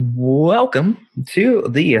Welcome to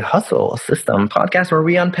the Hustle System podcast, where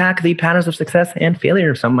we unpack the patterns of success and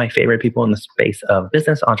failure of some of my favorite people in the space of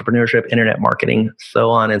business, entrepreneurship, internet marketing,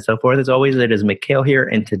 so on and so forth. As always, it is Mikhail here,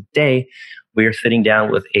 and today we are sitting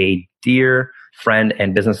down with a dear friend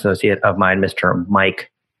and business associate of mine, Mr.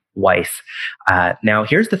 Mike Weiss. Now,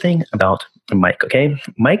 here's the thing about Mike, okay?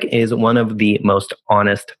 Mike is one of the most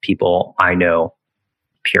honest people I know,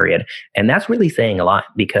 period. And that's really saying a lot,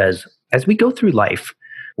 because as we go through life,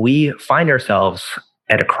 we find ourselves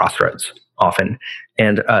at a crossroads often.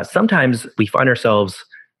 And sometimes we find ourselves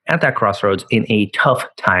at that crossroads in a tough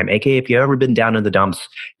time. AKA, if you've ever been down in the dumps,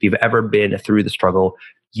 if you've ever been through the struggle,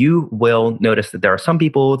 you will notice that there are some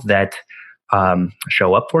people that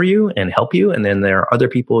show up for you and help you. And then there are other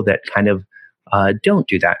people that kind of don't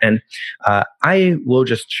do that. And I will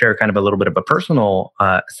just share kind of a little bit of a personal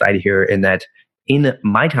side here, in that in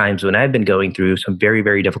my times when I've been going through some very,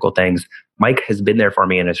 very difficult things, Mike has been there for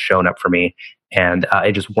me and has shown up for me. And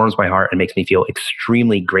it just warms my heart and makes me feel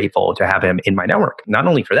extremely grateful to have him in my network. Not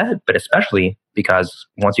only for that, but especially because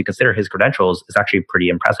once you consider his credentials, it's actually pretty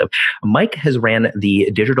impressive. Mike has ran the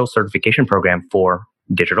digital certification program for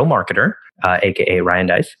digital marketer, aka Ryan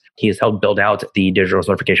Deiss. He has helped build out the digital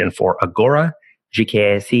certification for Agora,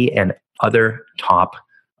 GKIC, and other top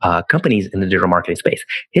companies in the digital marketing space.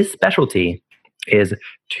 His specialty is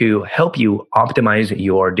to help you optimize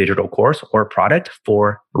your digital course or product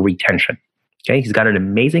for retention. Okay, he's got an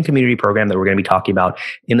amazing community program that we're going to be talking about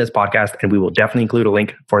in this podcast, and we will definitely include a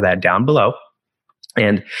link for that down below.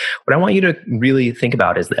 And what I want you to really think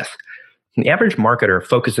about is this. The average marketer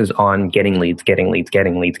focuses on getting leads.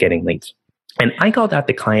 And I call that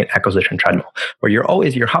the client acquisition treadmill, where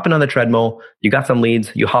you're hopping on the treadmill, you got some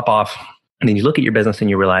leads, you hop off, and then you look at your business and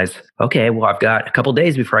you realize, okay, well, I've got a couple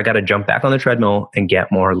days before I got to jump back on the treadmill and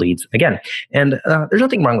get more leads again. And there's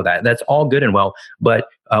nothing wrong with that. That's all good and well. But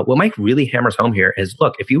what Mike really hammers home here is,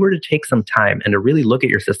 look, if you were to take some time and to really look at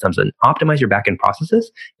your systems and optimize your backend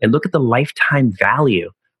processes and look at the lifetime value,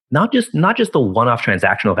 not just the one-off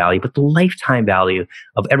transactional value, but the lifetime value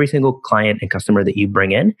of every single client and customer that you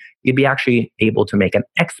bring in, you'd be actually able to make an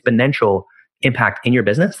exponential impact in your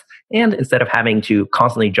business. And instead of having to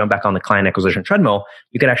constantly jump back on the client acquisition treadmill,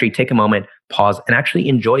 you can actually take a moment, pause, and actually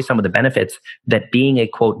enjoy some of the benefits that being a,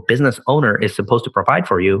 quote, business owner is supposed to provide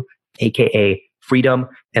for you, aka freedom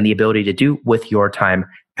and the ability to do with your time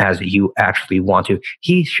as you actually want to.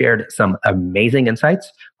 He shared some amazing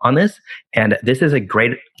insights on this. And this is a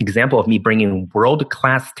great example of me bringing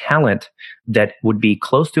world-class talent that would be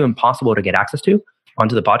close to impossible to get access to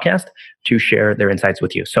onto the podcast to share their insights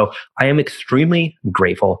with you. So I am extremely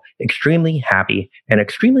grateful, extremely happy, and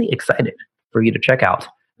extremely excited for you to check out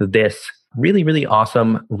this really, really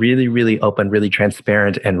awesome, really, really open, really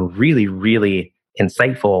transparent, and really, really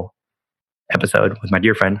insightful episode with my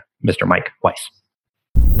dear friend, Mr. Mike Weiss.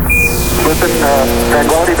 Listen,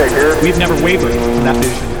 Tranquility Bay here. We've never wavered from that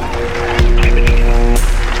vision.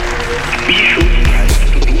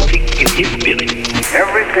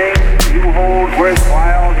 Everything you hold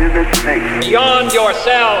worthwhile is at stake. Beyond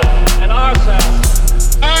yourself and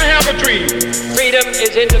ourselves, I have a dream. freedom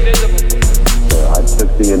is indivisible. I took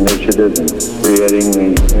the initiative in creating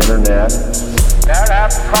the internet. There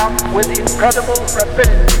have come with incredible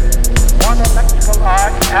rapidity one electrical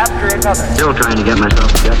art after another. Still trying to get myself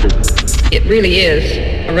adjusted. It really is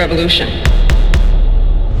a revolution.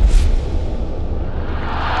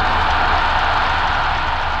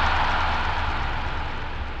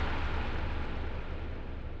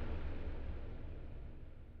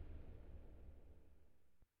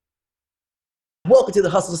 Welcome to the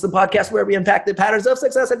Hustle System podcast, where we unpack the patterns of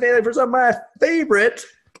success and failure for some of my favorite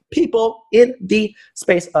people in the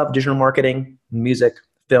space of digital marketing, music,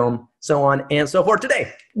 film, so on and so forth.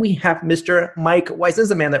 Today, we have Mr. Mike Weiss. This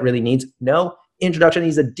is a man that really needs no introduction.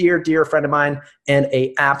 He's a dear, dear friend of mine and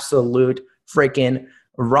a absolute freaking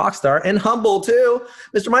rock star, and humble too.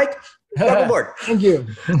 Mr. Mike, welcome aboard. Thank you.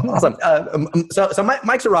 Awesome. So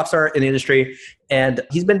Mike's a rock star in the industry, and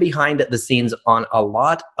he's been behind the scenes on a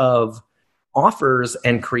lot of offers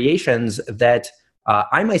and creations that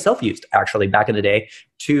I myself used actually back in the day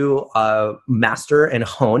to master and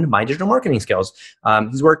hone my digital marketing skills.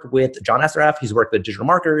 He's worked with John SRF, he's worked with digital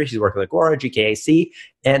marketers, he's worked with Agora, GKIC,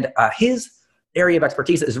 and his area of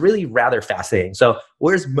expertise is really rather fascinating. So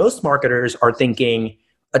whereas most marketers are thinking,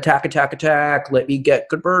 attack, let me get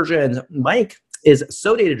conversions, Mike is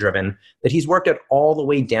so data-driven that he's worked it all the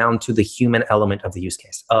way down to the human element of the use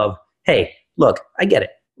case of, hey, look, I get it.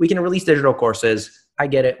 We can release digital courses. I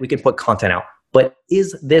get it. We can put content out. But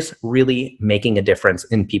is this really making a difference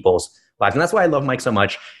in people's lives? And that's why I love Mike so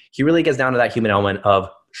much. He really gets down to that human element of,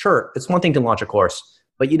 sure, it's one thing to launch a course,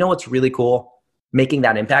 But you know what's really cool? Making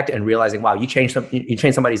that impact and realizing, wow, you changed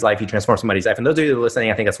somebody's life, you transformed somebody's life. And those of you that are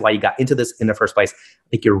listening, I think that's why you got into this in the first place. I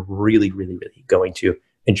think you're really, really, really going to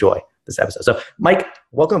enjoy this episode. So Mike,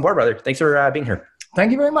 welcome aboard, brother. Thanks for being here.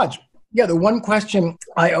 Thank you very much. Yeah, the one question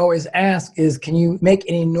I always ask is, can you make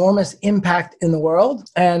an enormous impact in the world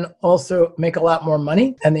and also make a lot more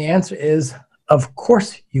money? And the answer is, of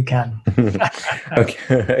course you can.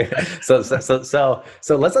 Okay. So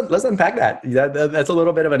let's unpack that. That's a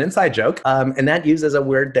little bit of an inside joke. And that uses a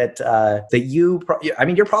word that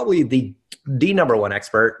you're probably the number one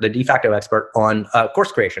expert, the de facto expert on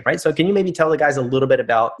course creation, right? So can you maybe tell the guys a little bit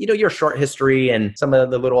about, your short history and some of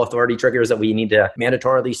the little authority triggers that we need to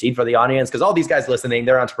mandatorily seed for the audience? Because all these guys listening,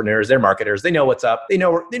 they're entrepreneurs, they're marketers, they know what's up. They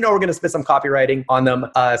know we're going to spit some copywriting on them.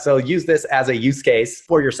 So use this as a use case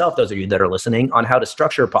for yourself, those of you that are listening, on how to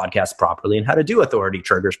structure podcasts properly and how to do authority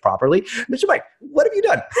triggers properly. Mr. Mike, what have you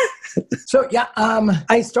done? So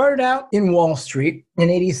I started out in Wall Street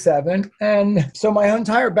in '87. And so my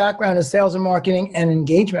entire background is sales and marketing and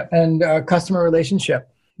engagement and customer relationship.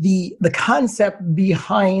 The concept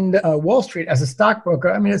behind Wall Street as a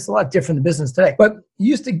stockbroker, it's a lot different than business today, but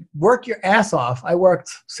you used to work your ass off. I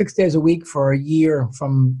worked 6 days a week for a year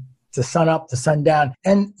from the sun up to sundown,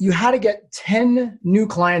 and you had to get 10 new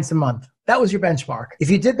clients a month. That was your benchmark.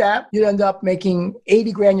 If you did that, you'd end up making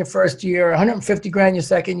 80 grand your first year, 150 grand your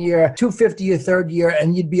second year, 250 your third year,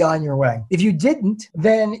 and you'd be on your way. If you didn't,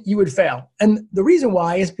 then you would fail. And the reason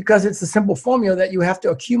why is because it's a simple formula that you have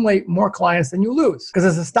to accumulate more clients than you lose. Because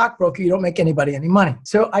as a stockbroker, you don't make anybody any money.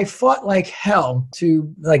 So I fought like hell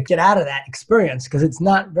to get out of that experience because it's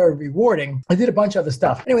not very rewarding. I did a bunch of other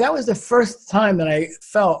stuff. Anyway, that was the first time that I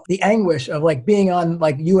felt the anguish of being on,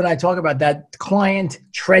 you and I talk about, that client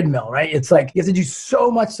treadmill, right? It's like you have to do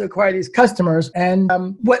so much to acquire these customers. And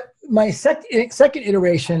what my second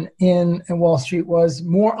iteration in Wall Street was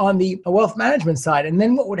more on the wealth management side. And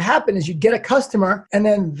then what would happen is you'd get a customer, and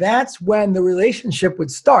then that's when the relationship would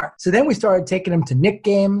start. So then we started taking them to Knick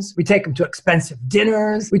games. We take them to expensive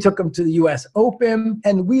dinners. We took them to the US Open.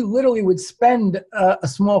 And we literally would spend a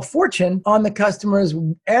small fortune on the customers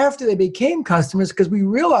after they became customers, because we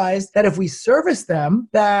realized that if we service them,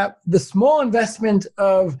 that the small investment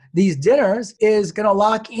of these dinners is going to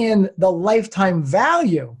lock in the lifetime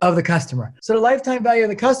value of the customer. So the lifetime value of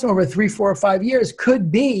the customer over 3, 4, or 5 years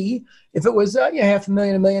could be, if it was $500,000,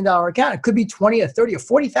 $1 million account, it could be $20,000 or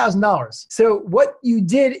 $30,000 or $40,000. So what you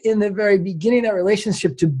did in the very beginning of that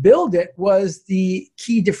relationship to build it was the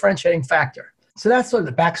key differentiating factor. So that's sort of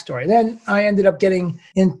the backstory. Then I ended up getting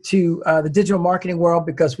into the digital marketing world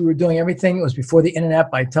because we were doing everything. It was before the internet,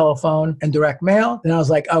 by telephone and direct mail. Then I was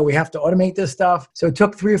like, we have to automate this stuff. So it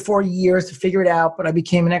took 3 or 4 years to figure it out, but I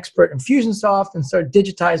became an expert in Fusionsoft and started to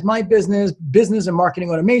digitize my business and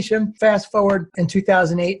marketing automation. Fast forward in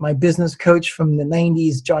 2008, my business coach from the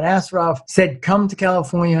 90s, John Assaraf, said, come to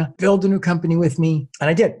California, build a new company with me. And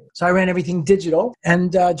I did. So I ran everything digital,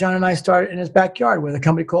 and John and I started in his backyard with a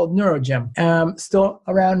company called NeuroGym. Still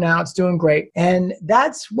around now, it's doing great. And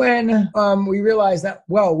that's when we realized that,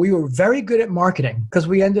 we were very good at marketing, because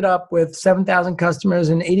we ended up with 7,000 customers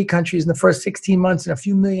in 80 countries in the first 16 months and a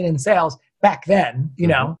few million in sales. Back then,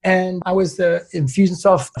 and I was the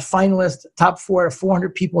Infusionsoft finalist, top 4 of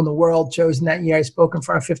 400 people in the world chosen that year. I spoke in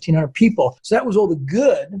front of 1,500 people. So that was all the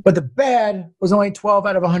good, but the bad was only 12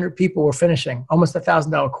 out of 100 people were finishing, almost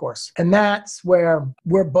 $1,000 course. And that's where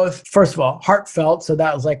we're both, first of all, heartfelt. So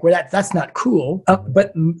that was that's not cool.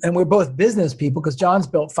 And we're both business people, because John's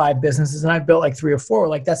built 5 businesses and I've built 3 or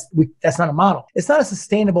 4. That's not a model. It's not a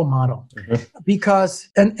sustainable model, because,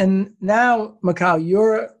 and now, Mikhail,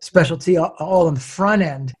 your specialty all on the front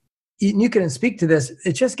end, you can speak to this,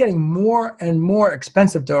 it's just getting more and more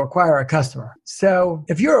expensive to acquire a customer. So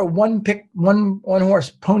if you're a one horse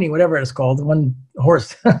pony, whatever it's called, one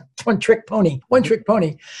trick pony,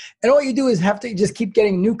 and all you do is have to just keep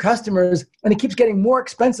getting new customers, and it keeps getting more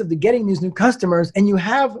expensive to getting these new customers, and you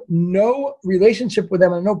have no relationship with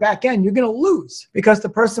them and no back end, you're going to lose, because the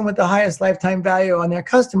person with the highest lifetime value on their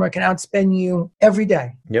customer can outspend you every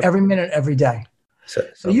day, every minute, every day.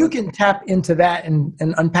 So you can tap into that and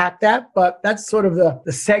unpack that, but that's sort of the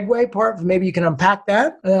segue part. Maybe you can unpack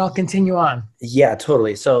that, and then I'll continue on. Yeah,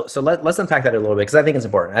 totally. So let's unpack that a little bit, because I think it's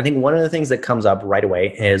important. I think one of the things that comes up right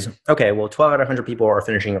away is, 12 out of 100 people are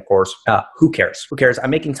finishing a course. Who cares? Who cares?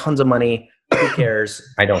 I'm making tons of money. Who cares?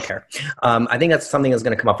 I don't care. I think that's something that's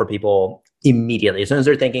going to come up for people immediately. As soon as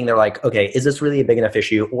they're thinking, they're like, okay, is this really a big enough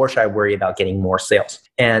issue, or should I worry about getting more sales?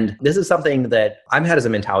 And this is something that I've had as a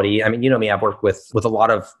mentality. I mean, you know me, I've worked with a lot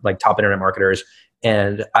of like top internet marketers,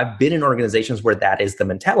 and I've been in organizations where that is the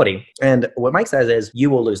mentality. And what Mike says is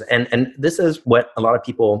you will lose. And this is what a lot of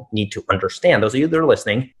people need to understand. Those of you that are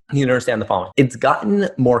listening, you need to understand the following. It's gotten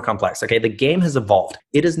more complex, okay? The game has evolved.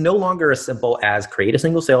 It is no longer as simple as create a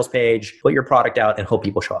single sales page, put your product out, and hope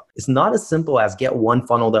people show up. It's not as simple as get one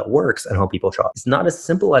funnel that works and hope people show up. It's not as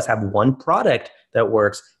simple as have one product that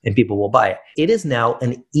works and people will buy it. It is now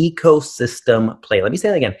an ecosystem play. Let me say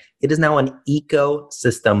that again. It is now an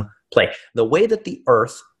ecosystem play. The way that the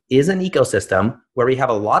earth is an ecosystem where we have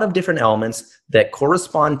a lot of different elements that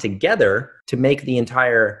correspond together to make the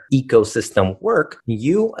entire ecosystem work,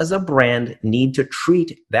 you as a brand need to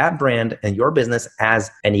treat that brand and your business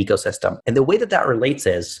as an ecosystem. And the way that that relates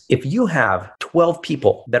is if you have 12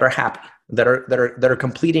 people that are happy, that are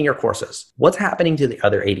completing your courses, what's happening to the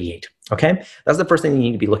other 88? Okay? That's the first thing you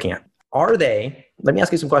need to be looking at. Are they, let me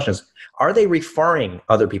ask you some questions. Are they referring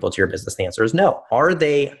other people to your business? The answer is no. Are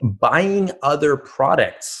they buying other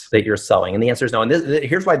products that you're selling? And the answer is no. And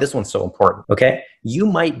here's why this one's so important, okay? You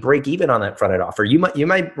might break even on that front end offer. You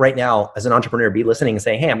might right now as an entrepreneur be listening and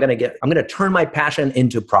say, hey, I'm going to turn my passion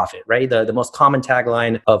into profit, right? The most common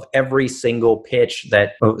tagline of every single pitch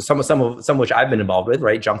that some of which I've been involved with,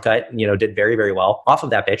 right? Jump Cut, did very, very well off of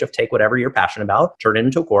that pitch of take whatever you're passionate about, turn it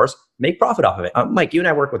into a course, make profit off of it. Mike, you and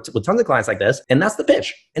I work with tons of clients like this, and that's the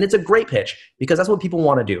pitch. And it's a great pitch because that's what people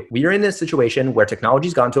want to do. We are in this situation where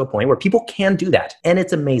technology's gone to a point where people can do that, and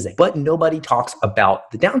it's amazing. But nobody talks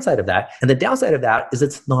about the downside of that. And the downside of that is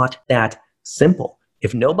it's not that simple.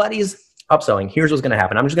 If nobody's upselling, here's what's going to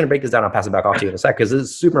happen. I'm just going to break this down. I'll pass it back off to you in a sec because this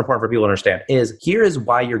is super important for people to understand. Here is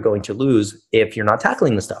why you're going to lose if you're not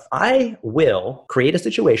tackling this stuff. I will create a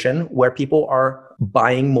situation where people are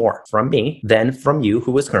buying more from me than from you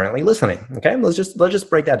who is currently listening. Okay, let's just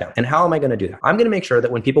break that down. And how am I going to do that? I'm going to make sure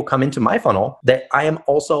that when people come into my funnel, that I am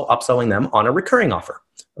also upselling them on a recurring offer.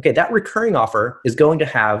 Okay, that recurring offer is going to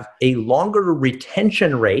have a longer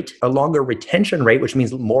retention rate, which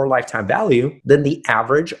means more lifetime value than the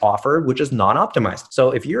average offer, which is non-optimized.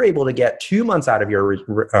 So if you're able to get 2 months out of your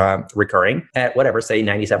recurring at whatever, say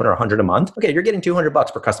 97 or 100 a month, okay, you're getting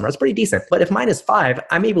 $200 per customer. That's pretty decent. But if mine is 5,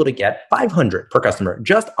 I'm able to get 500 per customer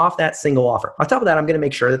just off that single offer. On top of that, I'm going to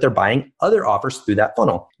make sure that they're buying other offers through that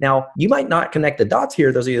funnel. Now, you might not connect the dots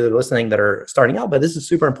here, those of you that are listening that are starting out, but this is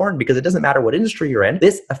super important because it doesn't matter what industry you're in.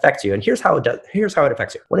 This affects you. And here's how it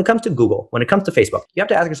affects you. When it comes to Google, when it comes to Facebook, you have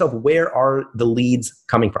to ask yourself, where are the leads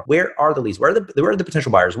coming from? Where are the leads? Where are the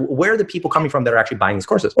potential buyers? Where are the people coming from that are actually buying these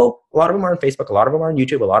courses? Well, a lot of them are on Facebook, a lot of them are on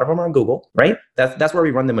YouTube, a lot of them are on Google, right? That's where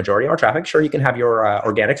we run the majority of our traffic. Sure, you can have your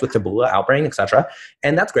organics with Taboola, Outbrain, etc.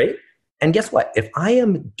 And that's great. And guess what? If I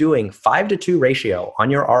am doing 5-to-2 ratio on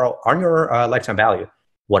your lifetime value,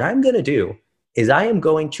 what I'm going to do is I am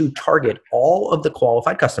going to target all of the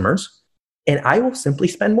qualified customers, and I will simply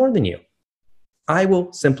spend more than you. I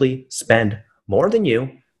will simply spend more than you.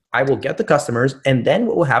 I will get the customers, and then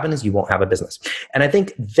what will happen is you won't have a business. And I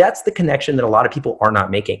think that's the connection that a lot of people are not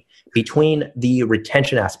making between the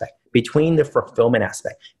retention aspect, between the fulfillment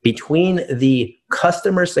aspect, between the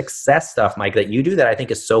customer success stuff, Mike, that you do that I think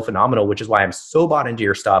is so phenomenal, which is why I'm so bought into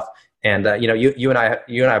your stuff. And you and I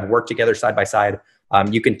have worked together side by side.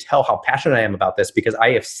 You can tell how passionate I am about this because I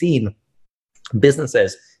have seen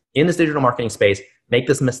businesses in this digital marketing space make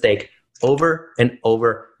this mistake over and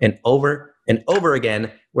over and over and over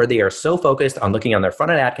again, where they are so focused on looking on their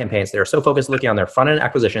front-end ad campaigns, they're so focused looking on their front-end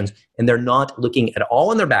acquisitions, and they're not looking at all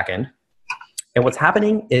on their back end. And what's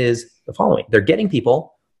happening is the following. They're getting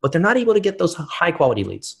people, but they're not able to get those high-quality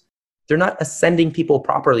leads. They're not ascending people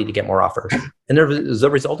properly to get more offers. And as a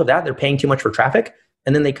result of that, they're paying too much for traffic,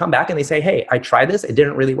 and then they come back and they say, hey, I tried this, it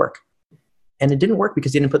didn't really work. And it didn't work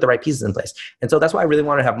because you didn't put the right pieces in place. And so that's why I really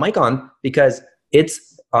wanted to have Mike on, because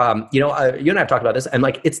it's, you and I have talked about this, and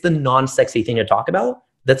like, it's the non-sexy thing to talk about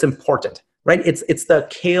that's important, right? It's the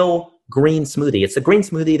kale green smoothie. It's the green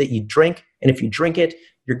smoothie that you drink. And if you drink it,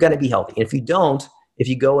 you're going to be healthy. And if you don't, if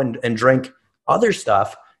you go and drink other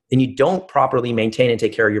stuff and you don't properly maintain and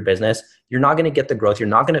take care of your business, you're not going to get the growth. You're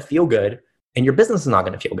not going to feel good, and your business is not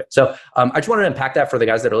going to feel good. So I just wanted to unpack that for the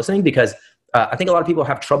guys that are listening, because I think a lot of people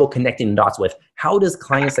have trouble connecting the dots with how does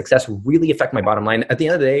client success really affect my bottom line? At the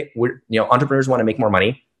end of the day, entrepreneurs want to make more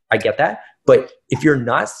money. I get that. But if you're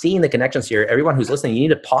not seeing the connections here, everyone who's listening, you need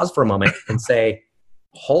to pause for a moment and say,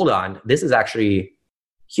 hold on, this is actually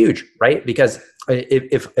huge, right? Because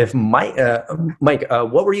if Mike,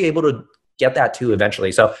 what were you able to get that too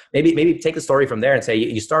eventually. So maybe take the story from there and say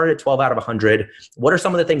you started at 12 out of 100. What are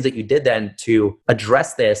some of the things that you did then to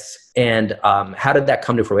address this, and how did that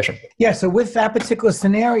come to fruition? Yeah, so with that particular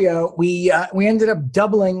scenario, we ended up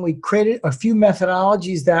doubling. We created a few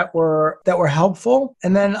methodologies that were helpful,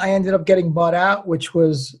 and then I ended up getting bought out, which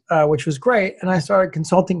was great. And I started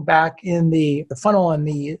consulting back in the funnel and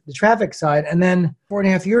the traffic side. And then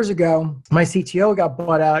 4.5 years ago, my CTO got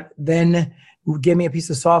bought out. Then gave me a piece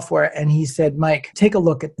of software, and he said, Mike, take a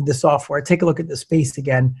look at the software, take a look at the space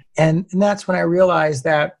again. And that's when I realized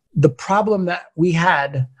that the problem that we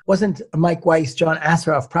had wasn't a Mike Weiss, John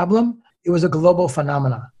Assaraf problem. It was a global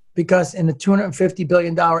phenomenon, because in the $250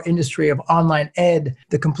 billion industry of online ed,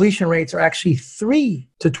 the completion rates are actually 3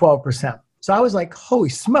 to 12%. So I was like, holy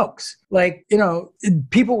smokes. Like,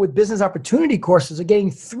 people with business opportunity courses are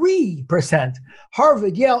getting 3%.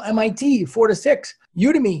 Harvard, Yale, MIT, 4 to 6.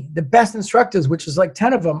 Udemy, the best instructors, which is like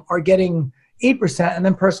 10 of them, are getting 8%, and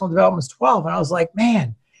then personal development is 12. And I was like,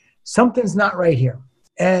 man, something's not right here.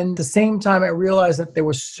 And at the same time, I realized that there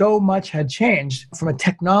was so much had changed from a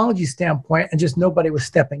technology standpoint, and just nobody was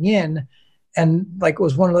stepping in. And like, it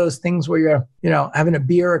was one of those things where you're, having a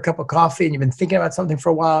beer, a cup of coffee, and you've been thinking about something for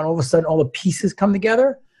a while, and all of a sudden all the pieces come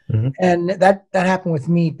together. Mm-hmm. And that happened with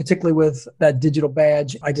me, particularly with that digital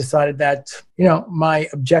badge. I decided that, my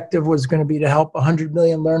objective was going to be to help 100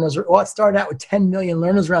 million learners. It started out with 10 million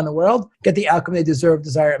learners around the world get the outcome they deserve,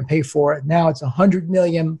 desire, and pay for. Now it's 100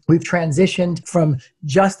 million. We've transitioned from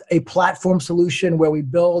just a platform solution where we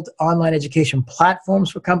build online education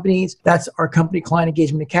platforms for companies. That's our company, Client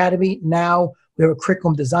Engagement Academy. Now we have a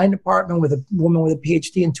curriculum design department with a woman with a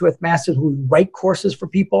PhD and 2 masters who write courses for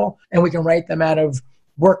people, and we can write them out of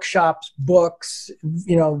workshops, books,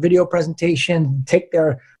 video presentation, take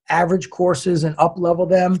their average courses and up-level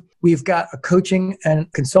them. We've got a coaching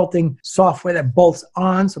and consulting software that bolts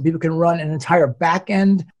on so people can run an entire back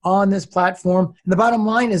end on this platform. And the bottom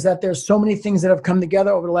line is that there's so many things that have come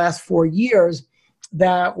together over the last 4 years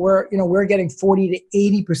that we're getting 40 to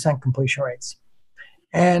 80% completion rates.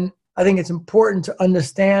 And I think it's important to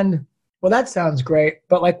understand, well, that sounds great,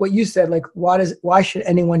 but like what you said, like why should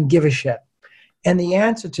anyone give a shit? And the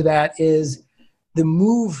answer to that is the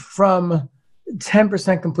move from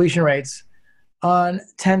 10% completion rates on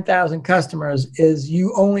 10,000 customers is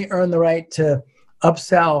you only earn the right to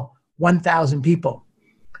upsell 1,000 people.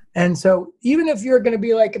 And so even if you're going to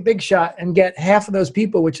be like a big shot and get half of those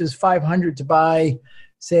people, which is 500 to buy,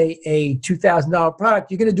 say, a $2,000 product,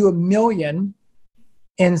 you're going to do $1 million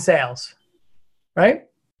in sales, right?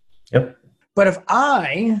 Yep. But if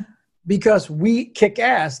because we kick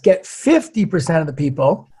ass, get 50% of the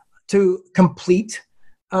people to complete,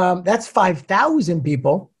 that's 5,000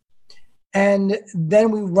 people. And then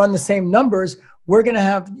we run the same numbers, we're going to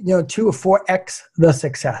have 2 or 4x the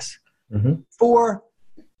success for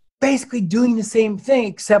basically doing the same thing,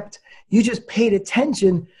 except you just paid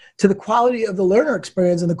attention to the quality of the learner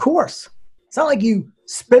experience in the course. It's not like you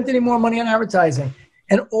spent any more money on advertising,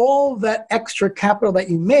 and all that extra capital that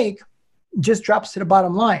you make just drops to the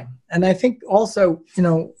bottom line. And I think also,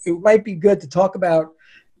 it might be good to talk about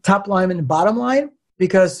top line and bottom line,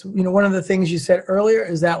 because, one of the things you said earlier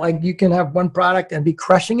is that like you can have one product and be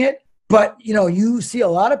crushing it. But, you see a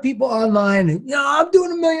lot of people online who, I'm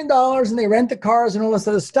doing $1 million and they rent the cars and all this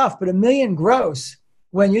other stuff, but $1 million gross,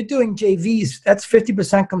 when you're doing JVs, that's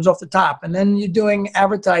 50% comes off the top. And then you're doing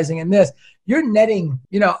advertising and this, you're netting,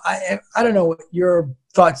 I don't know what your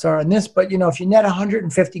thoughts are on this, but, if you net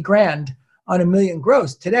 150 grand on $1 million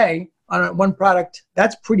gross today on one product,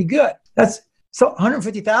 that's pretty good. So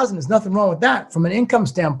 150,000 is nothing wrong with that from an income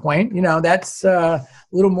standpoint. That's a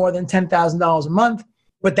little more than $10,000 a month,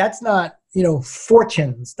 but that's not,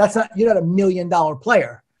 fortunes. You're not $1 million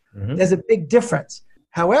player. Mm-hmm. There's a big difference.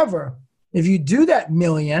 However, if you do that $1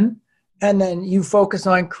 million and then you focus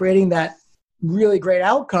on creating that really great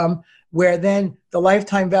outcome where then the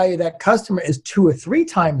lifetime value of that customer is 2 or 3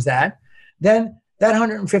 times that, then that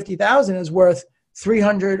 150,000 is worth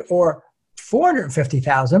 300 or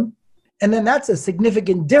 450,000. And then that's a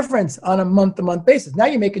significant difference on a month-to-month basis. Now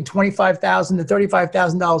you're making $25,000 to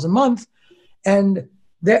 $35,000 a month. And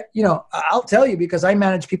that, I'll tell you, because I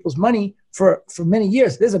manage people's money for many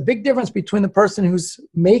years, there's a big difference between the person who's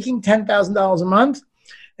making $10,000 a month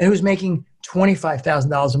and who's making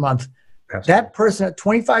 $25,000 a month. Absolutely. That person at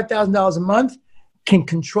 $25,000 a month can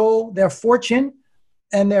control their fortune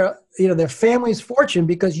and their family's fortune,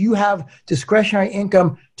 because you have discretionary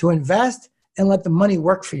income to invest and let the money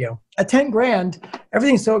work for you. At 10 grand,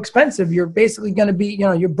 everything's so expensive, you're basically going to be,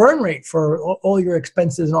 your burn rate for all your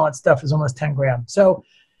expenses and all that stuff is almost 10 grand. So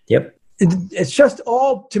yep. it's just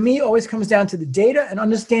all, to me, always comes down to the data and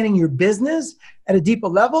understanding your business at a deeper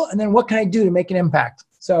level. And then what can I do to make an impact?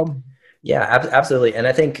 So, yeah, absolutely. And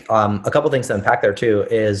I think a couple things to unpack there too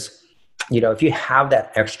is, if you have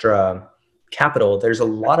that extra capital, there's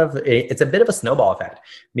it's a bit of a snowball effect,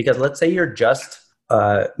 because let's say you're just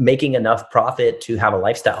making enough profit to have a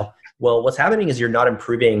lifestyle. Well, what's happening is you're not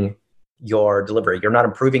improving your delivery. You're not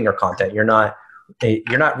improving your content. You're not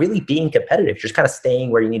really being competitive. You're just kind of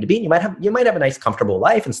staying where you need to be. And you might have a nice, comfortable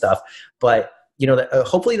life and stuff, but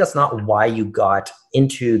hopefully that's not why you got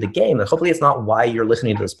into the game. Hopefully it's not why you're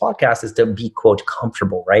listening to this podcast, is to be, quote,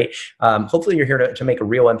 comfortable, right? Hopefully you're here to make a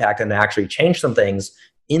real impact and to actually change some things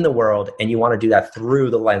in the world. And you want to do that through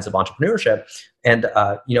the lens of entrepreneurship. And,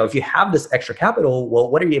 if you have this extra capital, well,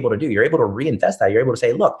 what are you able to do? You're able to reinvest that. You're able to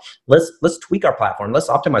say, look, let's tweak our platform. Let's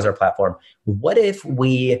optimize our platform. What if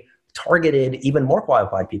we targeted even more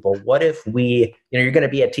qualified people? What if we, you're going to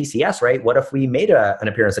be at TCS, right? What if we made an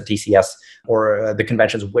appearance at TCS or the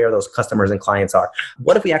conventions where those customers and clients are?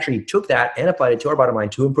 What if we actually took that and applied it to our bottom line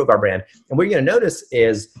to improve our brand? And what you're going to notice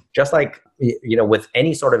is, just like, with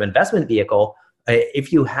any sort of investment vehicle,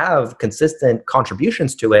 if you have consistent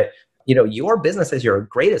contributions to it, your business is your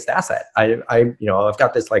greatest asset. I've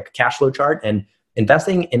got this like cash flow chart, and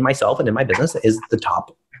investing in myself and in my business is the top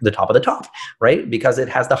of the top, right? Because it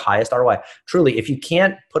has the highest ROI. Truly, if you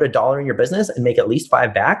can't put $1 in your business and make at least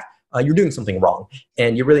 5 back, you're doing something wrong,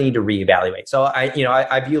 and you really need to reevaluate. So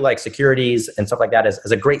I view like securities and stuff like that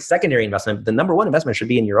as a great secondary investment. The number one investment should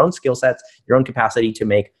be in your own skill sets, your own capacity to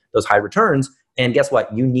make those high returns. And guess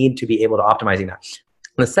what? You need to be able to optimizing that.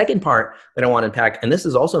 And the second part that I want to unpack, and this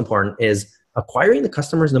is also important, is acquiring the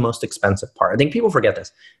customer is the most expensive part. I think people forget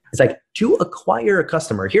this. It's like, to acquire a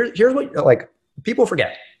customer, here's what like people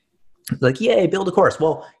forget. Like, yay, build a course.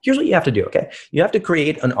 Well, here's what you have to do, okay? You have to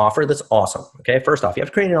create an offer that's awesome, okay? First off, you have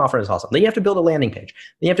to create an offer that's awesome. Then you have to build a landing page.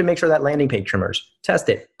 Then you have to make sure that landing page trimmers, test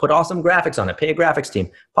it, put awesome graphics on it, pay a graphics team,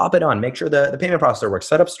 pop it on, make sure the payment processor works,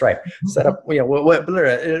 set up Stripe, set up,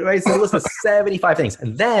 right? So listen to 75 things.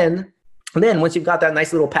 And then once you've got that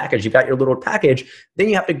nice little package, you've got your little package, then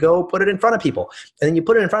you have to go put it in front of people. And then you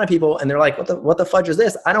put it in front of people and they're like, what the fudge is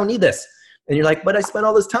this? I don't need this. And you're like, but I spent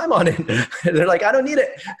all this time on it. And they're like, I don't need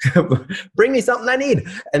it. Bring me something I need.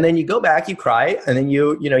 And then you go back, you cry, and then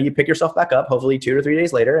you pick yourself back up, hopefully 2 to 3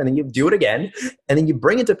 days later, and then you do it again. And then you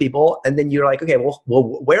bring it to people, and then you're like, okay, well,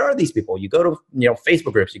 where are these people? You go to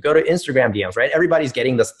Facebook groups, you go to Instagram DMs, right? Everybody's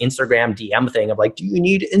getting this Instagram DM thing of like, do you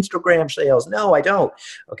need Instagram sales? No, I don't.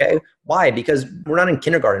 Okay. Why? Because we're not in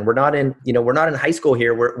kindergarten. We're not in high school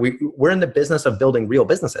here. We're in the business of building real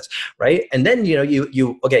businesses, right? And then you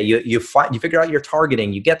figure out your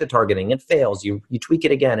targeting. You get the targeting. It fails. You tweak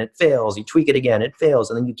it again. It fails. You tweak it again. It fails.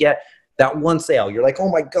 And then you get that one sale. You're like, oh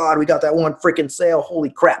my God, we got that one freaking sale. Holy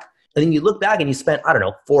crap. And then you look back and you spent,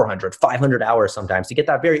 400, 500 hours sometimes to get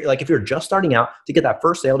that if you're just starting out, to get that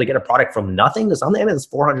first sale, to get a product from nothing to something, it's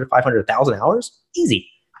 400, 500,000 hours.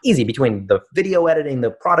 Easy between the video editing, the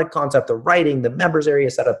product concept, the writing, the members area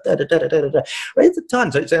setup, right? It's a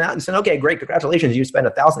ton. So okay, great. Congratulations. You spent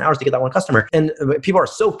 1,000 hours to get that one customer. And people are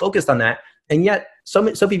so focused on that. And yet so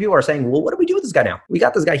many people are saying, well, what do we do with this guy now? We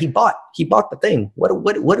got this guy. He bought the thing. What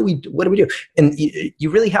do we do? And you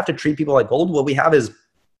really have to treat people like gold. What we have is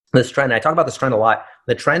this trend. I talk about this trend a lot,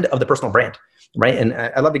 the trend of the personal brand, right? And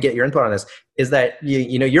I'd love to get your input on this, is that,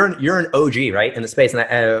 you're an OG, right, in the space. And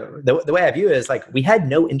the way I view it is like, we had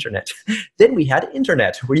no internet. Then we had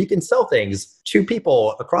internet where you can sell things to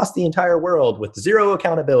people across the entire world with zero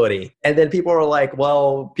accountability. And then people are like,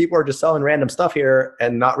 well, people are just selling random stuff here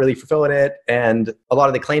and not really fulfilling it. And a lot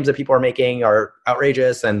of the claims that people are making are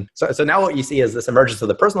outrageous. And so now what you see is this emergence of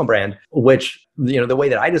the personal brand, which, the way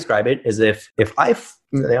that I describe it is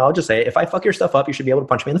I'll just say, if I fuck your stuff up, you should be able to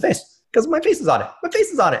punch me in the face, because my face is on it.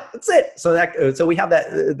 That's it. So we have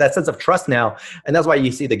that sense of trust now. And that's why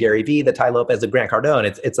you see the Gary Vee, the Tai Lopez, the Grant Cardone.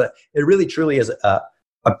 It really truly is a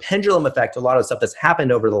pendulum effect to a lot of stuff that's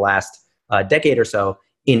happened over the last decade or so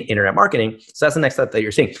in internet marketing. So that's the next step that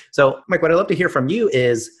you're seeing. So Mike, what I'd love to hear from you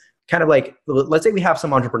is kind of like, let's say we have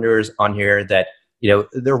some entrepreneurs on here that,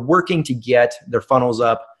 they're working to get their funnels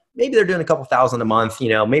up. Maybe they're doing a couple thousand a month,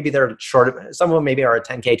 maybe they're short, some of them maybe are at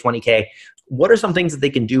 10K, 20K. What are some things that they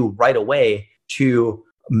can do right away to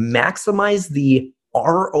maximize the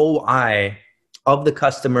ROI of the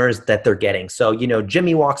customers that they're getting? So,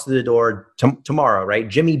 Jimmy walks through the door tomorrow, right?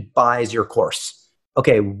 Jimmy buys your course.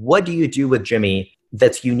 Okay, what do you do with Jimmy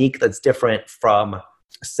that's unique, that's different from,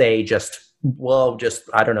 say,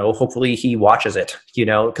 I don't know, hopefully he watches it,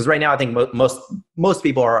 because right now I think most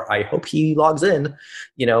people are, I hope he logs in.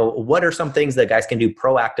 What are some things that guys can do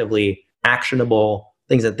proactively, actionable,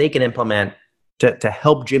 things that they can implement to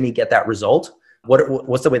help Jimmy get that result?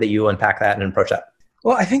 What's the way that you unpack that and approach that?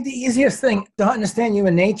 Well, I think the easiest thing to understand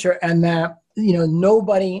human nature, and that,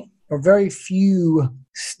 nobody or very few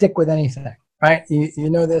stick with anything, right? You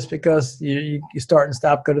know this because you start and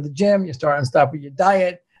stop, go to the gym, you start and stop with your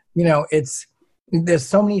diet. There's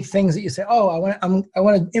so many things that you say, oh, I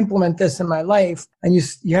want to implement this in my life. And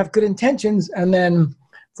you have good intentions. And then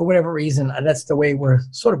for whatever reason, that's the way we're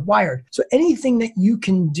sort of wired. So anything that you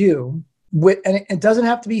can do and it doesn't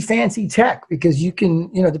have to be fancy tech, because you can,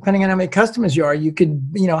 depending on how many customers you are, you could,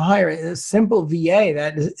 hire a simple VA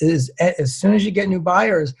that is as soon as you get new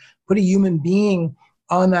buyers, put a human being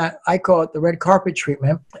on that. I call it the red carpet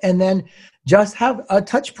treatment. And then just have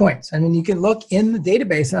touch points. I mean, you can look in the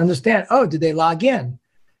database and understand, oh, did they log in?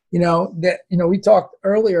 We talked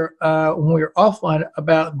earlier when we were offline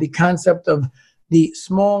about the concept of the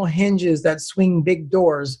small hinges that swing big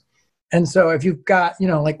doors. And so if you've got,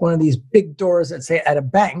 like one of these big doors that say at a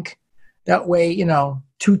bank, that weigh,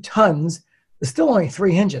 2 tons, there's still only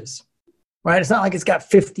 3 hinges, right? It's not like it's got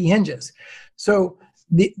 50 hinges. So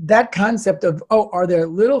that concept of, are there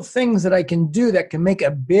little things that I can do that can make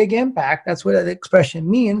a big impact? That's what that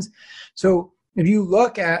expression means. So if you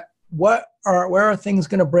look at where are things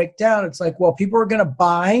going to break down, it's like, well, people are going to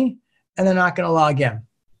buy and they're not going to log in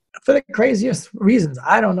for the craziest reasons.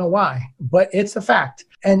 I don't know why, but it's a fact.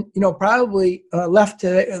 And, probably left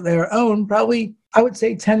to their own, probably I would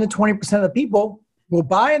say 10 to 20% of the people will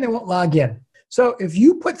buy and they won't log in. So if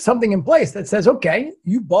you put something in place that says, okay,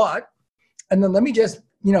 you bought, and then let me just,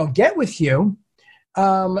 get with you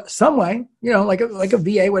some way, like a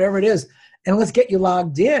VA, whatever it is, and let's get you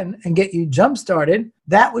logged in and get you jump started.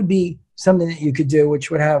 That would be something that you could do,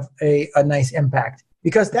 which would have a nice impact.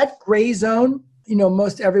 Because that gray zone,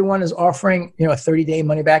 most everyone is offering, a 30-day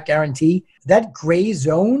money-back guarantee. That gray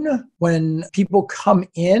zone, when people come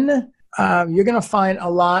in, you're going to find a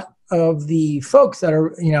lot of the folks that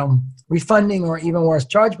are, refunding or even worse,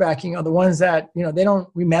 chargebacking are the ones that, they don't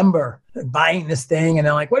remember buying this thing. And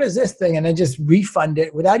they're like, what is this thing? And they just refund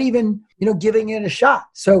it without even, giving it a shot.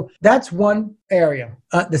 So that's one area.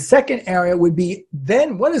 The second area would be,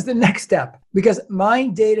 then what is the next step? Because my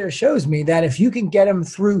data shows me that if you can get them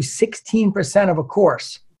through 16% of a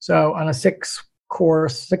course, so on a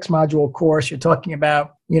 6-module course, you're talking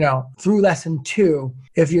about, through lesson 2,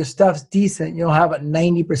 if your stuff's decent, you'll have a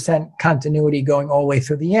 90% continuity going all the way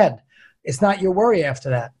through the end. It's not your worry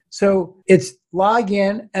after that. So it's log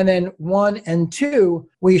in, and then 1 and 2,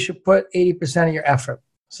 where you should put 80% of your effort.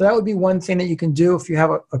 So that would be one thing that you can do if you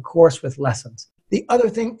have a course with lessons. The other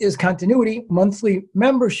thing is continuity, monthly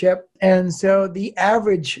membership. And so the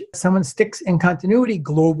average someone sticks in continuity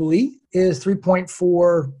globally is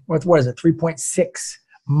 3.6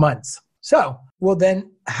 months. So, well,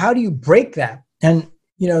 then how do you break that? And,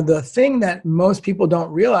 the thing that most people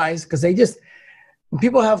don't realize, because when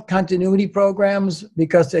people have continuity programs,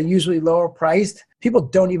 because they're usually lower priced, people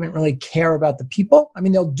don't even really care about the people. I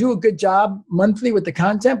mean, they'll do a good job monthly with the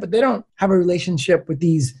content, but they don't have a relationship with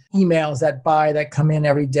these emails that come in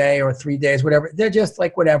every day or 3 days, whatever. They're just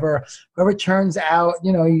like, whatever, whoever turns out,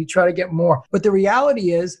 you try to get more. But the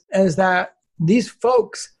reality is that these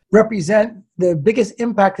folks represent the biggest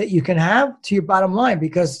impact that you can have to your bottom line.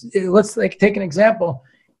 Because let's take an example.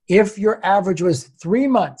 If your average was 3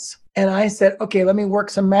 months, and I said, okay, let me work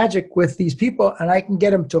some magic with these people and I can get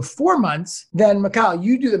them to 4 months, then Mikhail,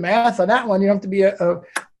 you do the math on that one. You don't have to be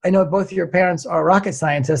I know both of your parents are rocket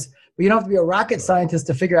scientists, but you don't have to be a rocket scientist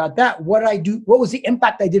to figure out that. What was the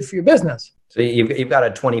impact I did for your business? So you've got a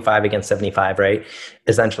 25 against 75, right?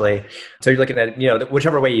 Essentially. So you're looking at,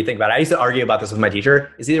 whichever way you think about it. I used to argue about this with my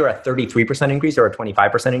teacher. It's either a 33% increase or a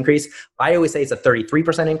 25% increase. I always say it's a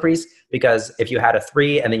 33% increase, because if you had a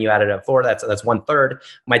 3 and then you added a 4, that's 1/3.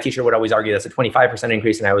 My teacher would always argue that's a 25%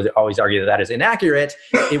 increase, and I would always argue that is inaccurate.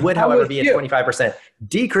 It would, however, be a 25%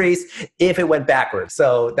 decrease if it went backwards.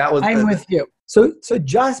 So that was. I'm with you. So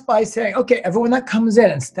just by saying, okay, everyone that comes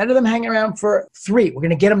in, instead of them hanging around for 3, we're going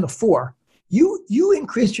to get them to 4. You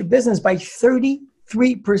increased your business by 33%.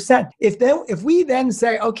 If we then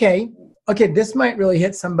say, okay, this might really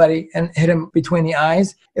hit somebody and hit him between the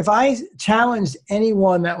eyes. If I challenged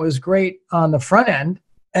anyone that was great on the front end,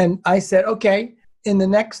 and I said, okay, in the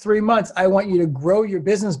next 3 months, I want you to grow your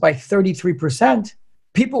business by 33%.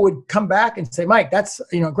 People would come back and say, Mike, that's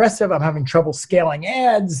aggressive. I'm having trouble scaling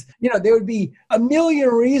ads. There would be a million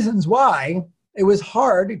reasons why it was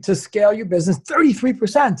hard to scale your business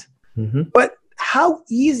 33%. Mm-hmm. But how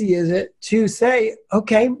easy is it to say,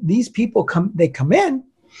 okay, these people come in,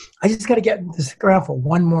 I just got to get them to stick around for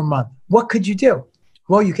 1 more month. What could you do?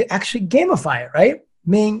 Well, you could actually gamify it, right?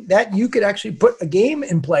 meaning that you could actually put a game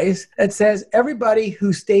in place that says everybody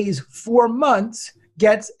who stays 4 months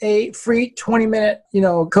gets a free 20-minute,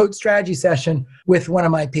 code strategy session with one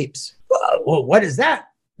of my peeps. Well, what is that?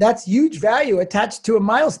 That's huge value attached to a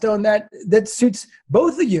milestone that suits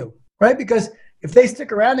both of you, right? Because if they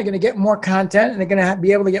stick around, they're going to get more content and they're going to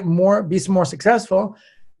be able to be more successful.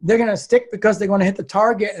 They're going to stick because they're going to hit the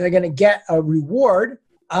target and they're going to get a reward.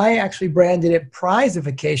 I actually branded it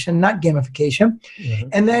prizeification, not gamification. Mm-hmm.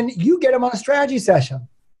 And then you get them on a strategy session.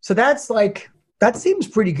 So that seems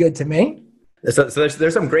pretty good to me. So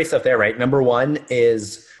there's some great stuff there, right? Number one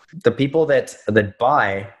is the people that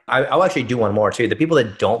buy, I'll actually do one more too. The people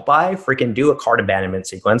that don't buy freaking do a cart abandonment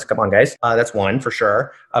sequence. Come on, guys. That's one for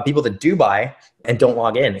sure. People that do buy and don't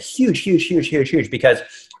log in, huge, because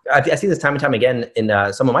I see this time and time again in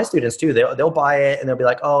some of my students too. They'll buy it and they'll be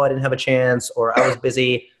like, oh, I didn't have a chance, or I was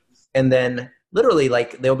busy. And then literally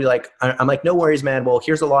they'll be like, I'm like, no worries, man. Well,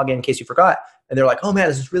 here's the login in case you forgot. And they're like, oh man,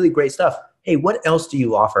 this is really great stuff. Hey, what else do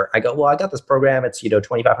you offer? I go, well, I got this program. It's,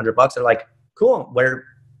 $2,500. They're like, cool.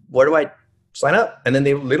 Where do I sign up? And then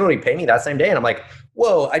they literally pay me that same day. And I'm like,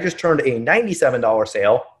 whoa, I just turned a $97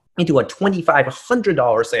 sale into a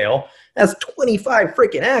 $2,500 sale. That's 25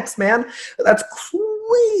 freaking X, man. That's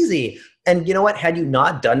crazy. And you know what? Had you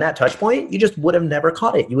not done that touch point, you just would have never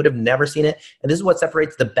caught it. You would have never seen it. And this is what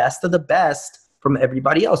separates the best of the best from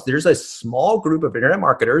everybody else. There's a small group of internet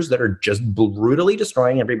marketers that are just brutally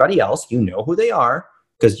destroying everybody else. You know who they are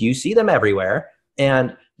because you see them everywhere.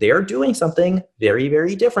 And they are doing something very,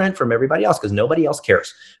 very different from everybody else because nobody else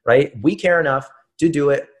cares, right? We care enough to do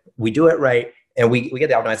it. We do it right. And we get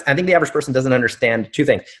the optimized. I think the average person doesn't understand two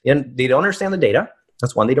things. They don't understand the data.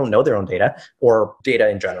 That's one, they don't know their own data or data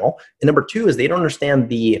in general. And number two is they don't understand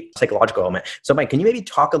the psychological element. So Mike, can you maybe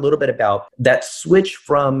talk a little bit about that switch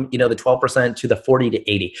from, the 12% to the 40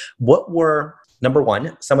 to 80? What were, number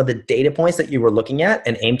one, some of the data points that you were looking at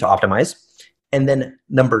and aimed to optimize? And then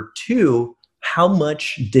number two, how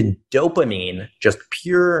much did dopamine, just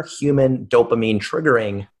pure human dopamine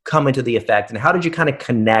triggering, come into the effect? And how did you kind of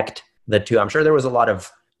connect the two? I'm sure there was a lot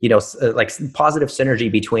of positive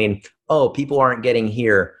synergy between, people aren't getting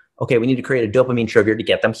here. Okay, we need to create a dopamine trigger to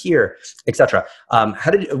get them here, etc.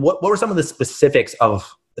 What were some of the specifics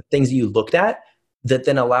of the things you looked at that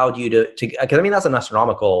then allowed you to because that's an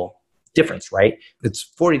astronomical difference, right? It's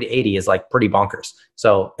 40 to 80 is like pretty bonkers.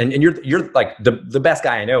 So, and you're like the best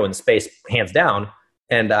guy I know in space, hands down.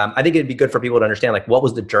 And I think it'd be good for people to understand what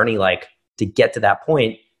was the journey like to get to that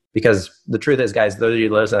point? Because the truth is, guys, those of you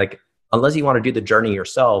listening, unless you want to do the journey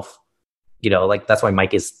yourself, that's why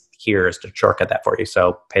Mike is here, is to shortcut that for you.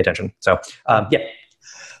 So pay attention. So, yeah.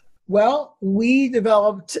 Well, we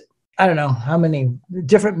developed, I don't know how many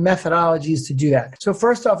different methodologies to do that. So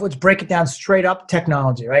first off, let's break it down straight up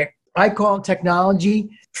technology, right? I call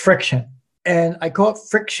technology friction. And I call it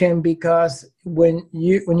friction because when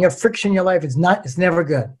you have friction in your life, it's never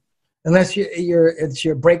good. Unless it's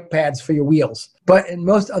your brake pads for your wheels. But in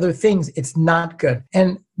most other things, it's not good.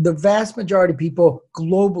 And the vast majority of people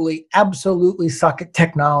globally absolutely suck at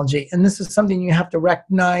technology. And this is something you have to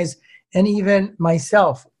recognize. And even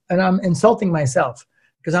myself, and I'm insulting myself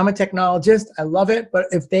because I'm a technologist. I love it. But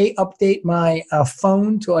if they update my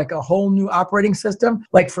phone to a whole new operating system,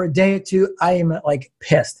 for a day or two, I am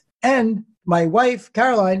pissed. And my wife,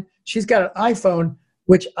 Caroline, she's got an iPhone,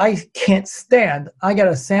 which I can't stand. I got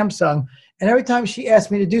a Samsung. And every time she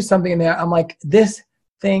asks me to do something in there, I'm like, this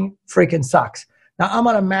thing freaking sucks. Now, I'm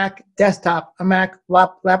on a Mac desktop, a Mac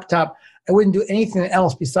laptop. I wouldn't do anything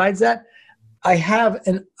else besides that. I have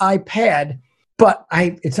an iPad, but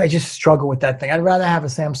I just struggle with that thing. I'd rather have a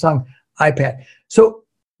Samsung iPad. So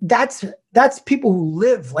that's people who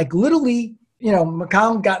live, literally,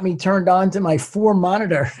 McCollum got me turned on to my 4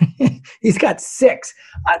 monitor. He's got 6.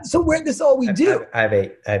 So this is all we do. I have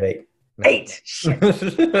 8. 8. Shit. 8.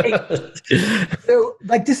 So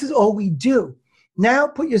this is all we do. Now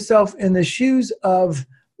put yourself in the shoes of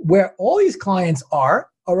where all these clients are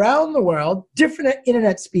around the world, different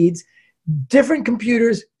internet speeds, different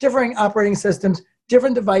computers, different operating systems,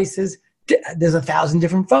 different devices. There's 1,000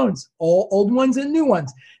 different phones, all old ones and new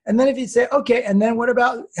ones. And then if you say, okay, and then what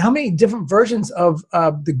about how many different versions of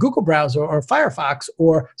the Google browser or Firefox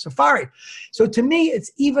or Safari? So to me,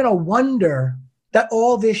 it's even a wonder that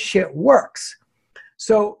all this shit works.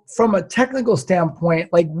 So from a technical standpoint,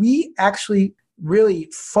 we actually really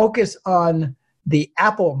focus on the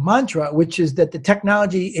Apple mantra, which is that the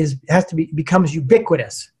technology becomes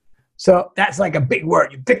ubiquitous. So that's a big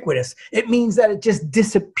word, ubiquitous. It means that it just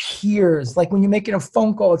disappears. When you're making a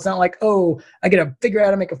phone call, it's not I got to figure out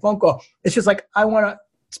how to make a phone call. It's just I want to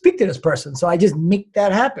speak to this person. So I just make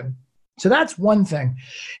that happen. So that's one thing.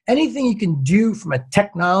 Anything you can do from a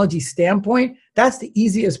technology standpoint, that's the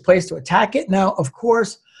easiest place to attack it. Now, of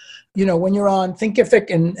course, when you're on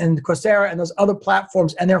Thinkific and Coursera and those other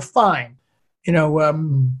platforms, and they're fine,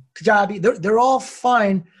 Kajabi, they're all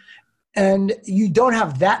fine, and you don't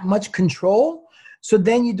have that much control. So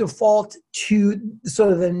then you default to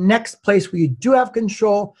sort of the next place where you do have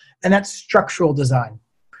control, and that's structural design.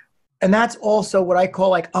 And that's also what I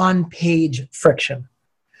call like on-page friction.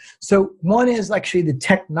 So one is actually the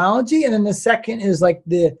technology, and then the second is like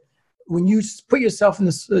when you put yourself in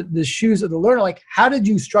the shoes of the learner, like how did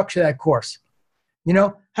you structure that course?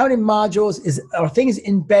 How many modules are things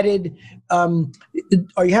embedded?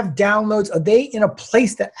 Or you have downloads? Are they in a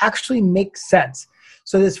place that actually makes sense?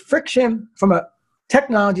 So there's friction from a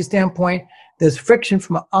technology standpoint. There's friction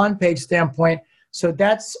from an on-page standpoint. So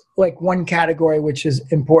that's like one category which is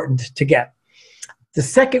important to get. The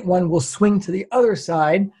second one will swing to the other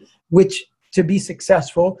side, which to be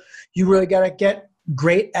successful, you really got to get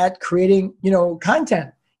great at creating,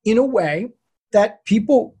 content in a way that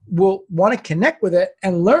people will want to connect with it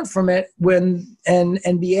and learn from it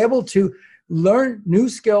and be able to learn new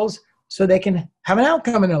skills so they can have an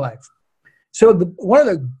outcome in their life. So one of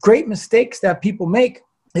the great mistakes that people make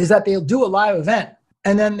is that they'll do a live event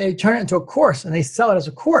and then they turn it into a course and they sell it as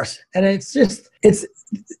a course. And it's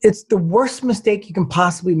the worst mistake you can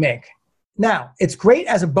possibly make. Now, it's great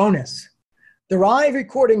as a bonus. The live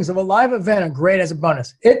recordings of a live event are great as a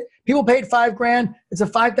bonus. People paid $5,000. It's a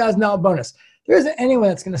 $5,000 bonus. There isn't anyone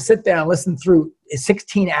that's going to sit down and listen through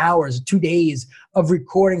 16 hours, 2 days of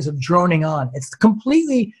recordings of droning on. It's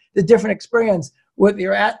completely the different experience whether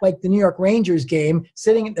you're at like the New York Rangers game,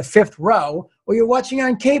 sitting at the 5th row, or you're watching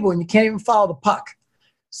on cable and you can't even follow the puck.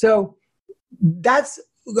 So that's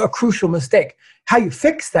a crucial mistake. How you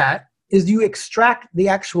fix that is you extract the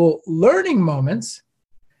actual learning moments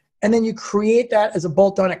and then you create that as a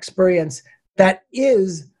bolt-on experience that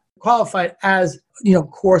is qualified as,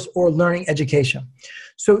 course or learning education.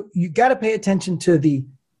 So you got to pay attention to the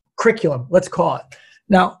curriculum, let's call it.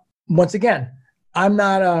 Now, once again, I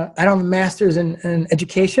don't have a master's in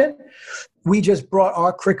education. We just brought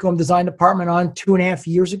our curriculum design department on 2.5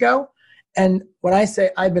 years ago. And when I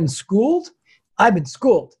say I've been schooled, I've been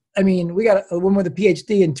schooled. I mean, we got a woman with a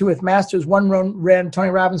PhD and 2 with masters. One ran Tony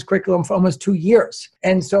Robbins' curriculum for almost 2 years.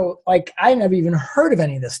 And so, I never even heard of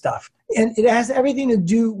any of this stuff. And it has everything to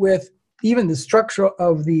do with even the structure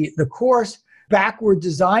of the course, backward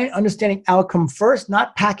design, understanding outcome first,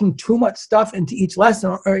 not packing too much stuff into each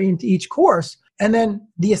lesson or into each course. And then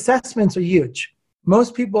the assessments are huge.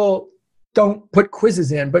 Most people don't put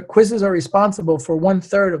quizzes in, but quizzes are responsible for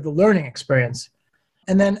 1/3 of the learning experience.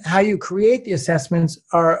 And then how you create the assessments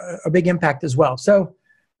are a big impact as well. So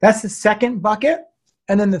that's the second bucket.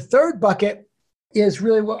 And then the third bucket is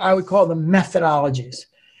really what I would call the methodologies.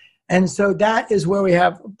 And so that is where we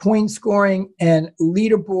have point scoring and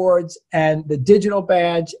leaderboards and the digital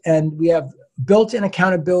badge. And we have built-in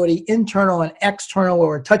accountability, internal and external, where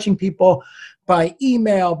we're touching people by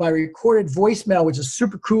email, by recorded voicemail, which is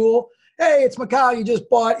super cool. Hey, it's Mikhail. You just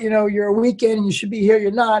bought, your weekend and you should be here.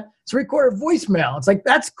 You're not. It's a recorded voicemail. It's like,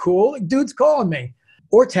 that's cool. Dude's calling me.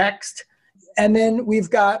 Or text. And then we've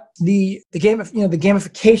got the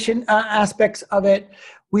gamification aspects of it.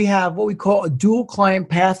 We have what we call a dual client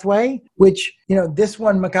pathway, which, this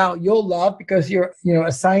one, Mikhail, you'll love because you're,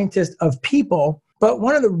 a scientist of people. But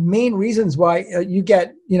one of the main reasons why you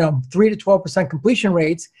get, 3 to 12% completion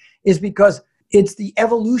rates is because it's the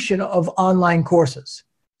evolution of online courses.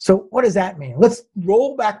 So what does that mean? Let's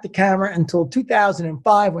roll back the camera until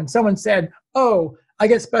 2005 when someone said, oh, I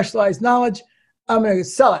get specialized knowledge. I'm going to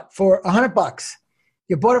sell it for $100.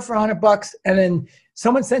 You bought it for $100 and then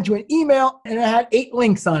someone sent you an email and it had 8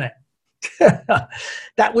 links on it.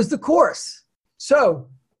 That was the course. So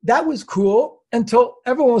that was cool until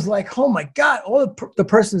everyone was like, oh my God, all the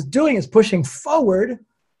person's doing is pushing forward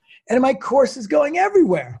and my course is going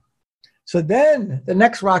everywhere. So then the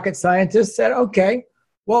next rocket scientist said, okay,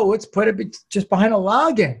 well, let's put it just behind a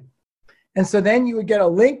login. And so then you would get a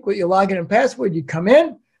link with your login and password. You'd come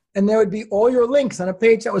in and there would be all your links on a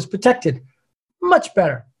page that was protected. Much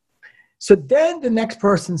better. So then the next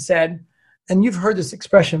person said, and you've heard this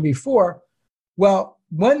expression before, well,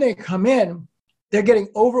 when they come in, they're getting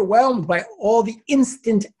overwhelmed by all the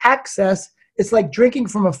instant access. It's like drinking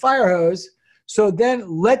from a fire hose. So then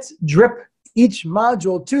let's drip each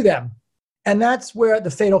module to them. And that's where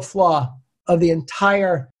the fatal flaw of the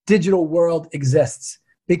entire digital world exists,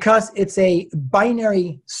 because it's a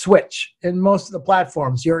binary switch in most of the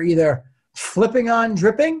platforms. You're either flipping on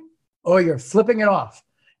dripping or you're flipping it off.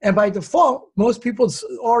 And by default, most people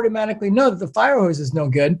automatically know that the fire hose is no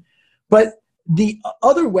good. But the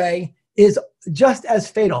other way is just as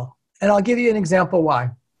fatal. And I'll give you an example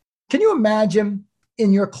why. Can you imagine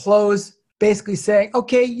in your close basically saying,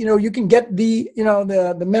 okay, you can get the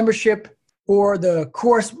membership or the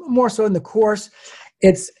course, more so in the course,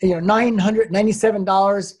 it's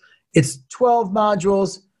 $997. It's 12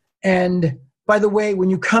 modules. And by the way, when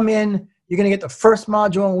you come in, you're going to get the first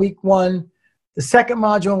module in week 1, the second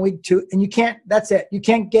module in week 2, and that's it. You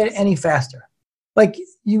can't get it any faster. Like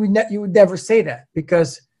you would never say that,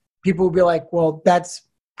 because people would be like, well, that's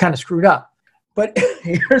kind of screwed up. But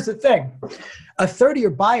here's the thing. A third of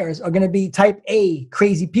your buyers are going to be type A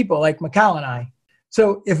crazy people like Mikhail and I.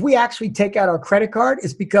 So if we actually take out our credit card,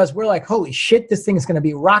 it's because we're like, holy shit, this thing is going to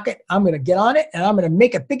be a rocket. I'm going to get on it and I'm going to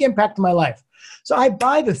make a big impact in my life. So I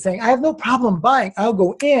buy the thing. I have no problem buying. I'll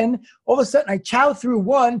go in. All of a sudden I chow through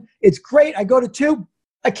 1. It's great. I go to 2.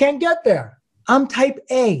 I can't get there. I'm type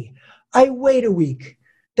A. I wait a week.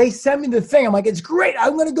 They send me the thing. I'm like, it's great.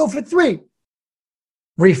 I'm going to go for 3.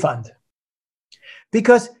 Refund.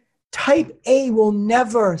 Because type A will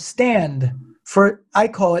never stand for, I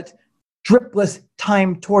call it, dripless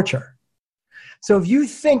time torture. So if you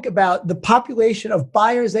think about the population of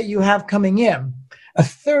buyers that you have coming in, a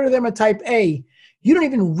third of them are type A, you don't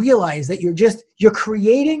even realize that you're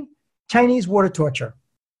creating Chinese water torture.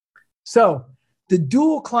 So the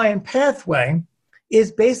dual client pathway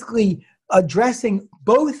is basically addressing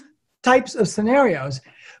both types of scenarios,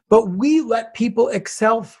 but we let people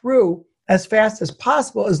excel through as fast as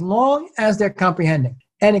possible, as long as they're comprehending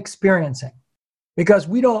and experiencing. Because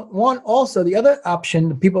we don't want also the other option,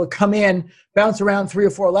 the people that come in, bounce around 3 or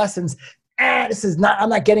 4 lessons, I'm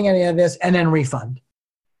not getting any of this, and then refund.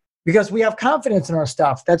 Because we have confidence in our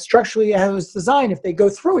stuff. That's structurally how it's designed. If they go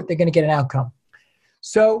through it, they're going to get an outcome.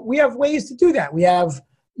 So we have ways to do that. We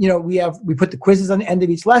put the quizzes on the end of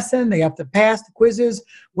each lesson. They have to pass the quizzes.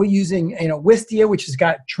 We're using, Wistia, which has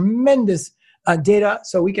got tremendous data.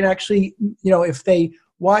 So we can actually, if they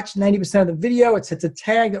watch 90% of the video, it sets a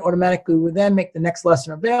tag that automatically will then make the next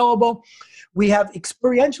lesson available. We have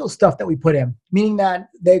experiential stuff that we put in, meaning that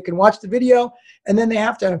they can watch the video and then they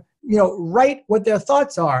have to, write what their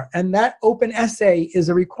thoughts are. And that open essay is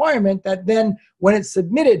a requirement that then when it's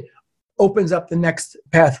submitted, opens up the next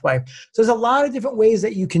pathway. So there's a lot of different ways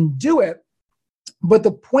that you can do it. But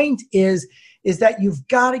the point is that you've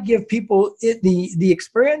got to give people the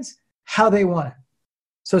experience how they want it.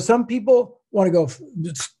 So some people want to go,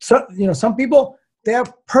 some people, they're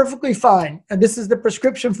perfectly fine. And this is the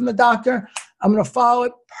prescription from the doctor. I'm going to follow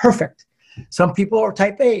it. Perfect. Some people are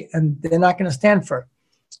type A and they're not going to stand for it.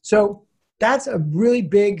 So that's a really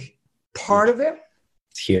big part of it.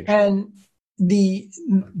 It's huge. And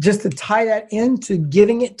just to tie that into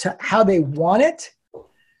giving it to how they want it.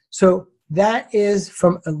 So that is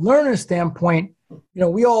from a learner standpoint,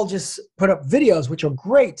 we all just put up videos, which are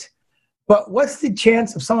great. But what's the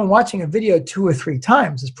chance of someone watching a video 2 or 3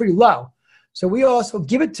 times? It's pretty low. So we also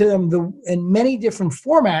give it to them in many different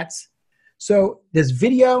formats. So there's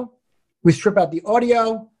video, we strip out the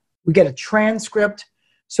audio, we get a transcript.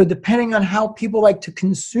 So depending on how people like to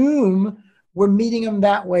consume, we're meeting them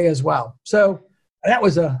that way as well. So I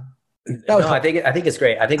think it's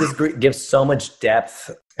great. I think this gives so much depth,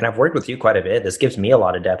 and I've worked with you quite a bit. This gives me a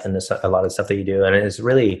lot of depth in a lot of stuff that you do, and it's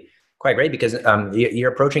really quite great because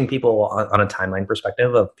you're approaching people on a timeline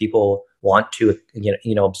perspective of people want to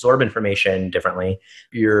absorb information differently.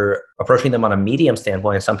 You're approaching them on a medium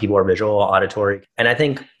standpoint. Some people are visual, auditory, and I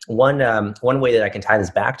think one way that I can tie this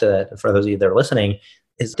back to for those of you that are listening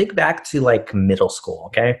is think back to like middle school.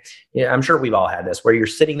 Okay, I'm sure we've all had this where you're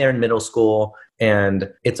sitting there in middle school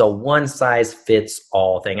and it's a one size fits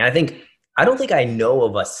all thing. And I don't think I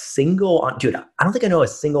know a single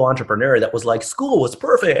entrepreneur that was like, school was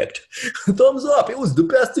perfect. Thumbs up. It was the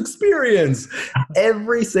best experience.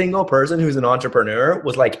 Every single person who's an entrepreneur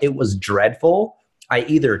was like, it was dreadful. I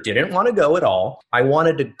either didn't want to go at all. I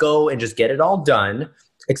wanted to go and just get it all done,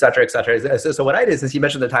 et cetera, et cetera. So what I did, since you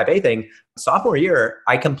mentioned the type A thing, sophomore year,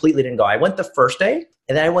 I completely didn't go. I went the first day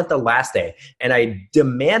and then I went the last day. And I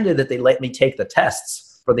demanded that they let me take the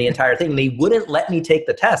tests for the entire thing. They wouldn't let me take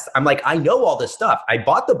the test. I'm like, I know all this stuff. I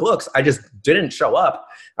bought the books. I just didn't show up.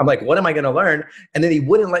 I'm like, what am I going to learn? And then he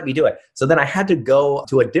wouldn't let me do it. So then I had to go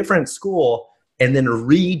to a different school and then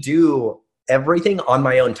redo everything on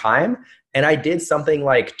my own time. And I did something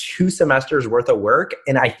like 2 semesters worth of work.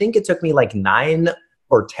 And I think it took me like 9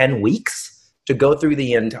 or 10 weeks to go through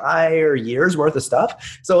the entire year's worth of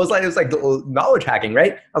stuff. So it was like knowledge hacking,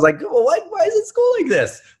 right? I was like, well, why is it school like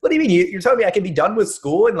this? What do you mean? You're telling me I can be done with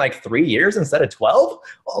school in like 3 years instead of 12?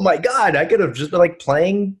 Oh my God, I could have just been like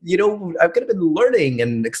playing, I could have been learning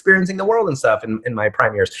and experiencing the world and stuff in my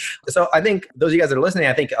prime years. So I think those of you guys that are listening,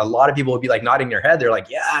 I think a lot of people would be like nodding their head. They're like,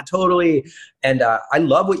 yeah, totally. And I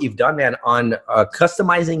love what you've done, man, on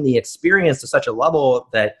customizing the experience to such a level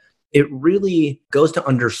that it really goes to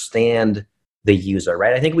understand the user,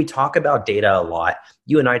 right? I think we talk about data a lot.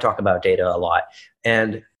 You and I talk about data a lot.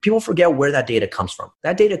 And people forget where that data comes from.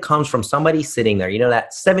 That data comes from somebody sitting there.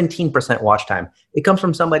 That 17% watch time. It comes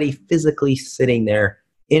from somebody physically sitting there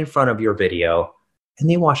in front of your video, and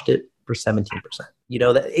they watched it for 17%.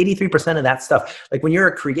 That 83% of that stuff. Like when you're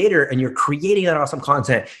a creator and you're creating that awesome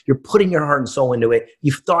content, you're putting your heart and soul into it.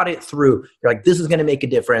 You've thought it through. You're like, this is going to make a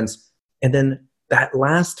difference. And then that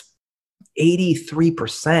last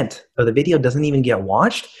 83% of the video doesn't even get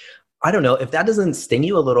watched. I don't know. If that doesn't sting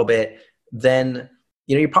you a little bit, then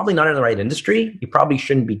you're probably not in the right industry. You probably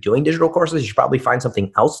shouldn't be doing digital courses. You should probably find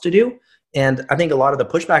something else to do. And I think a lot of the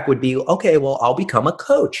pushback would be, okay, well, I'll become a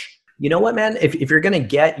coach. You know what, man? If you're going to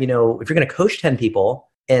get, if you're going to coach 10 people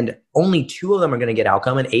and only 2 of them are going to get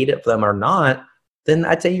outcome and 8 of them are not, then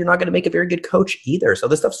I'd say you're not going to make a very good coach either. So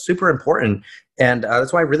this stuff's super important. And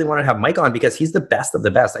that's why I really want to have Mike on, because he's the best of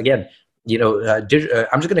the best. Again, I'm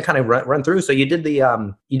just going to kind of run through. So you did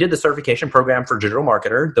the certification program for digital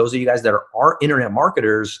marketer. Those of you guys that are internet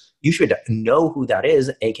marketers, you should know who that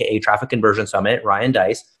is, aka Traffic Conversion Summit, Ryan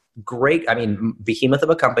Deiss. Great, behemoth of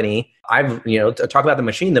a company. I've, to talk about the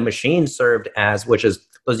machine. The machine served as, which is,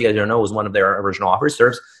 those of you guys don't know, was one of their original offers,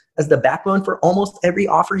 serves as the backbone for almost every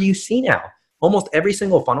offer you see now. Almost every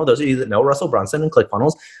single funnel. Those of you that know Russell Brunson and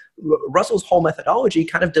ClickFunnels, Russell's whole methodology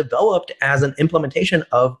kind of developed as an implementation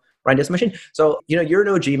of Ryan Deiss machine. So, you're an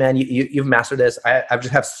OG, man. You've mastered this. I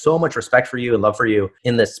just have so much respect for you and love for you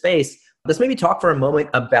in this space. Let's maybe talk for a moment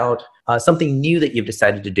about something new that you've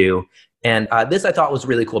decided to do. And this I thought was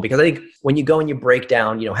really cool, because I think when you go and you break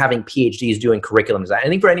down, having PhDs doing curriculum design, I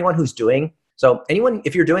think for anyone who's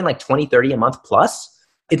if you're doing like 20, 30 a month plus,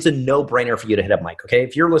 it's a no-brainer for you to hit up Mike, okay?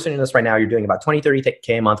 If you're listening to this right now, you're doing about 20,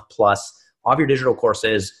 30K a month plus of your digital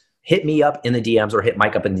courses, hit me up in the DMs or hit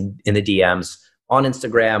Mike up in the DMs on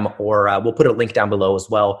Instagram, or we'll put a link down below as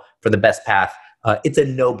well for the best path. It's a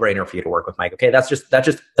no-brainer for you to work with Mike, okay? That's just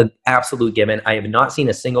an absolute given. I have not seen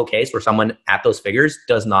a single case where someone at those figures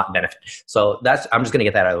does not benefit. So I'm just going to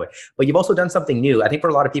get that out of the way. But you've also done something new. I think for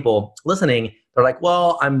a lot of people listening, they're like,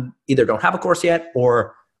 well, I'm either don't have a course yet,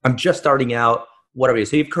 or I'm just starting out, whatever.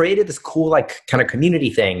 So you've created this cool, like, kind of community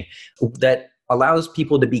thing that allows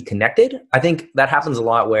people to be connected. I think that happens a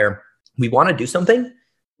lot where we want to do something,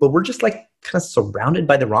 but we're just like kind of surrounded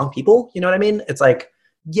by the wrong people. You know what I mean? It's like,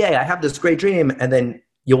 yeah, I have this great dream. And then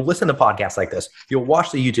you'll listen to podcasts like this. You'll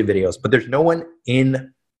watch the YouTube videos, but there's no one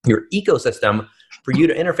in your ecosystem for you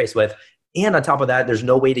to interface with. And on top of that, there's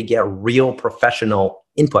no way to get real professional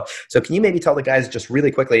input. So can you maybe tell the guys just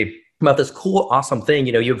really quickly about this cool, awesome thing?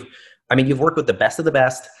 You've worked with the best of the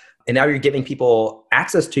best, and now you're giving people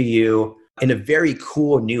access to you in a very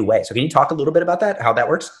cool new way. So can you talk a little bit about that, how that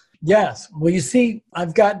works? Yes. Well, you see,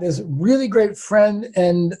 I've got this really great friend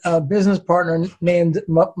and business partner named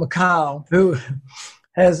Macau, who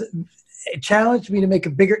has challenged me to make a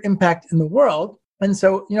bigger impact in the world. And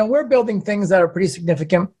so, we're building things that are pretty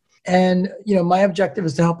significant. And, my objective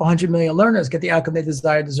is to help 100 million learners get the outcome they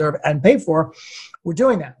desire, deserve, and pay for. We're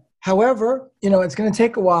doing that. However, it's going to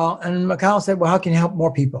take a while. And Macau said, well, how can you help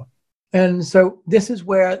more people? And so this is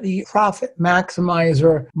where the Profit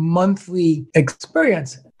Maximizer monthly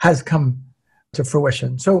experience has come to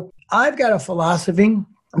fruition. So I've got a philosophy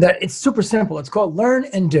that it's super simple. It's called learn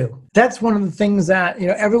and do. That's one of the things that,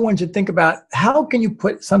 everyone should think about. How can you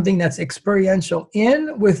put something that's experiential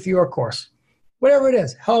in with your course? Whatever it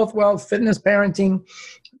is, health, wealth, fitness, parenting,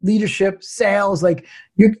 leadership, sales, like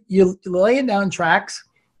you're laying down tracks.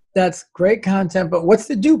 That's great content, but what's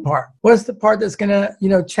the do part? What's the part that's going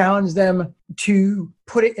to, challenge them to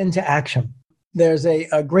put it into action? There's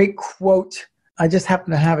a great quote. I just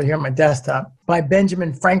happen to have it here on my desktop by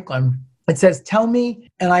Benjamin Franklin. It says, tell me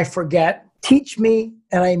and I forget, teach me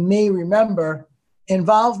and I may remember,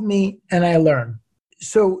 involve me and I learn.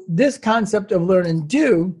 So this concept of learn and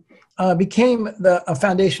do became a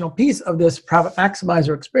foundational piece of this Profit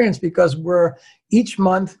Maximizer experience, because we're each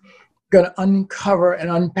month going to uncover and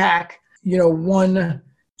unpack, one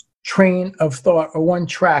train of thought or one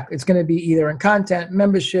track. It's going to be either in content,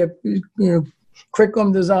 membership,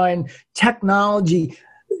 curriculum design, technology,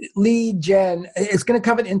 lead gen. It's going to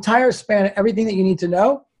cover the entire span of everything that you need to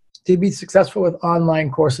know to be successful with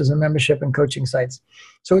online courses and membership and coaching sites.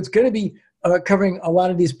 So it's going to be covering a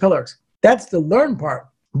lot of these pillars. That's the learn part.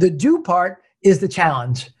 The do part is the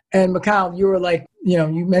challenge. And Mikhail, you were like,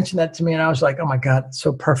 you mentioned that to me and I was like, oh my God, it's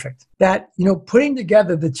so perfect. That, putting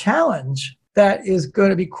together the challenge that is going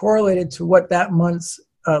to be correlated to what that month's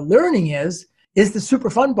learning is the super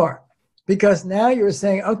fun part. Because now you're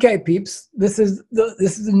saying, okay, peeps, this is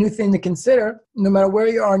a new thing to consider. No matter where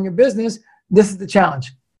you are in your business, this is the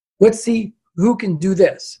challenge. Let's see who can do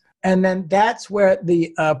this. And then that's where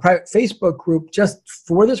the private Facebook group, just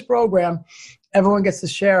for this program, everyone gets to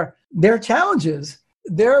share their challenges,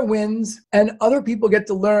 their wins, and other people get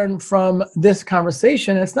to learn from this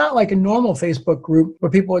conversation. It's not like a normal Facebook group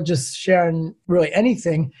where people are just sharing really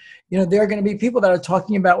anything. There are going to be people that are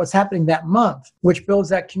talking about what's happening that month, which builds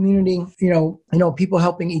that community, people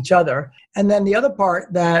helping each other. And then the other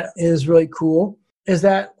part that is really cool is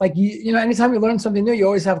that, like, anytime you learn something new, you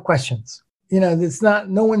always have questions. There's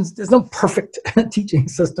no perfect teaching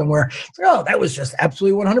system where, that was just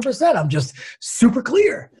absolutely 100%. I'm just super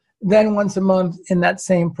clear. Then once a month in that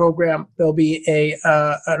same program, there'll be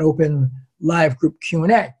an open live group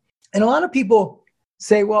Q&A. And a lot of people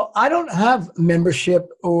say, well, I don't have membership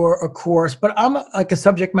or a course, but I'm like a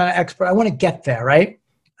subject matter expert. I want to get there, right?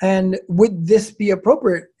 And would this be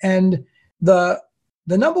appropriate? And the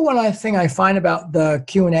number one thing I find about the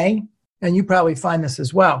Q&A, and you probably find this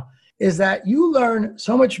as well, is that you learn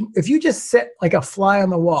so much. If you just sit like a fly on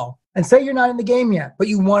the wall and say you're not in the game yet, but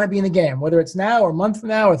you want to be in the game, whether it's now or a month from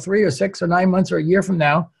now or 3 or 6 or 9 months or a year from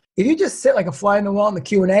now, if you just sit like a fly on the wall in the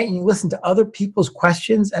Q&A and you listen to other people's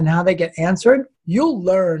questions and how they get answered, you'll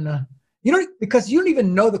learn, because you don't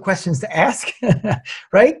even know the questions to ask,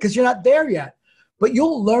 right? Because you're not there yet. But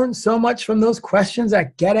you'll learn so much from those questions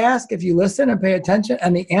that get asked if you listen and pay attention,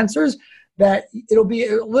 and the answers, that it'll be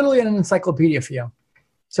literally an encyclopedia for you.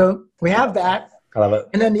 So we have that. I love it.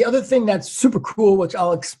 And then the other thing that's super cool, which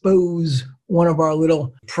I'll expose one of our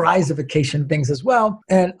little prizeification things as well,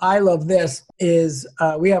 and I love this, is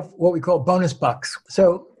we have what we call bonus bucks.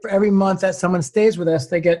 So for every month that someone stays with us,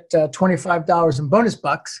 they get $25 in bonus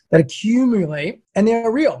bucks that accumulate, and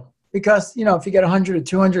they're real. Because, if you get $100 or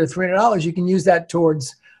 $200 or $300, you can use that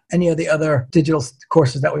towards any of the other digital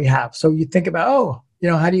courses that we have. So you think about,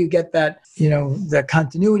 how do you get that, the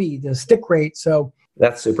continuity, the stick rate? So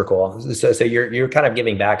that's super cool. So you're kind of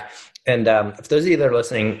giving back. And for those of you that are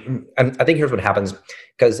listening, I think here's what happens.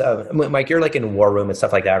 Because Mike, you're like in War Room and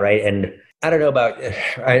stuff like that, right? And I don't know about,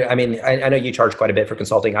 I know you charge quite a bit for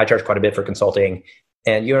consulting. I charge quite a bit for consulting.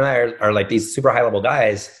 And you and I are like these super high level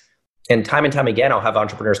guys. And time again, I'll have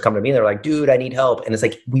entrepreneurs come to me. They're like, dude, I need help. And it's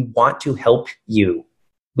like, we want to help you.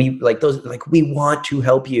 We want to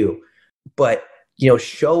help you. But,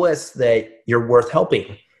 show us that you're worth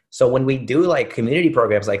helping. So when we do like community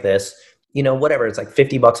programs like this, whatever, it's like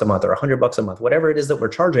 $50 a month or $100 a month, whatever it is that we're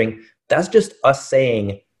charging, that's just us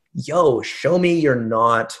saying, yo, show me you're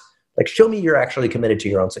actually committed to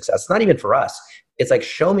your own success. It's not even for us. It's like,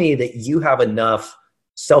 show me that you have enough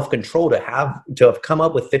self-control to have come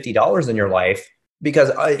up with $50 in your life.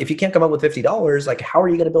 Because if you can't come up with $50, like, how are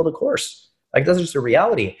you going to build a course? Like, that's just a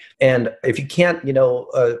reality. And if you can't,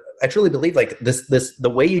 I truly believe like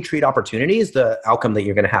the way you treat opportunity is the outcome that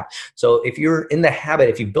you're going to have. So if you're in the habit,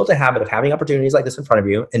 if you've built a habit of having opportunities like this in front of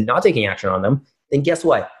you and not taking action on them, then guess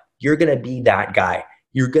what? You're going to be that guy.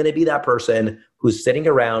 You're going to be that person who's sitting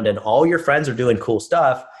around and all your friends are doing cool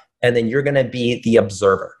stuff. And then you're going to be the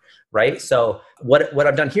observer. Right. So what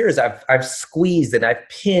I've done here is I've squeezed and I've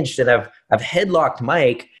pinched and I've headlocked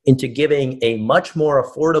Mike into giving a much more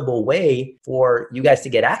affordable way for you guys to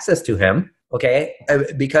get access to him. Okay.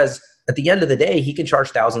 Because at the end of the day, he can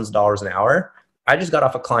charge thousands of dollars an hour. I just got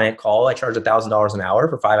off a client call. I charge $1,000 an hour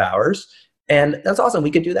for 5 hours. And that's awesome.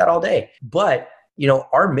 We could do that all day. But,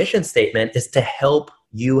 our mission statement is to help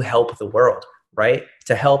you help the world, right?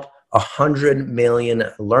 To help 100 million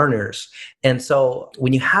learners. And so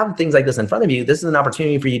when you have things like this in front of you, this is an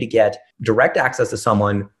opportunity for you to get direct access to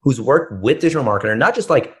someone who's worked with digital marketer, not just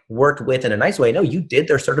like worked with in a nice way. No, you did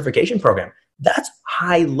their certification program. That's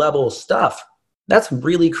high level stuff. That's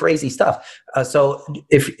really crazy stuff. So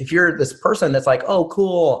if you're this person that's like, oh,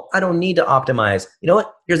 cool, I don't need to optimize. You know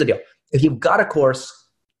what? Here's the deal. If you've got a course,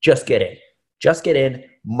 just get in. Just get in.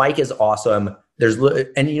 Mike is awesome.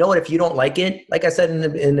 And you know what? If you don't like it, like I said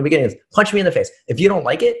in the beginning, punch me in the face. If you don't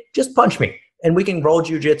like it, just punch me, and we can roll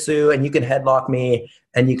jujitsu, and you can headlock me,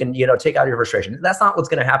 and you can take out your frustration. That's not what's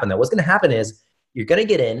going to happen though. What's going to happen is you're going to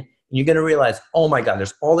get in, and you're going to realize, oh my God,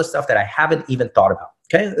 there's all this stuff that I haven't even thought about.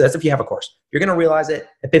 Okay, that's if you have a course. You're going to realize it.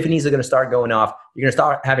 Epiphanies are going to start going off. You're going to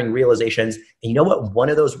start having realizations, and you know what? One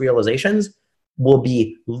of those realizations will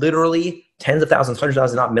be literally tens of thousands, hundreds of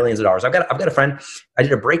thousands, not millions of dollars. I've got a friend, I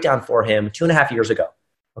did a breakdown for him 2.5 years ago.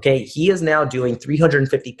 Okay. He is now doing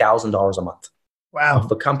 $350,000 a month. Wow.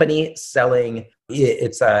 Of a company selling,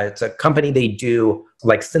 it's a company, they do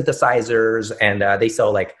like synthesizers and they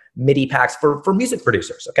sell like MIDI packs for music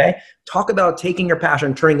producers. Okay. Talk about taking your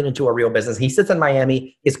passion, turning it into a real business. He sits in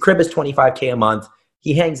Miami. His crib is $25K a month.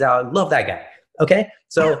 He hangs out. Love that guy. Okay.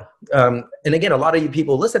 So, and again, a lot of you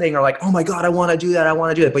people listening are like, oh my God, I want to do that. I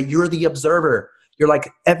want to do it. But you're the observer. You're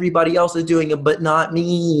like, everybody else is doing it, but not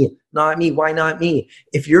me. Not me. Why not me?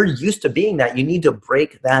 If you're used to being that, you need to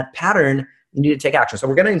break that pattern. You need to take action. So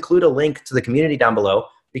we're going to include a link to the community down below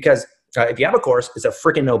because if you have a course, it's a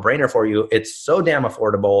freaking no-brainer for you. It's so damn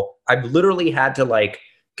affordable. I've literally had to like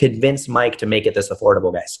convince Mike to make it this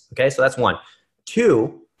affordable, guys. Okay, so that's one.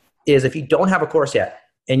 Two is if you don't have a course yet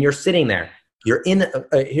and you're sitting there, you're in,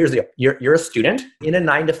 here's the deal. You're a student in a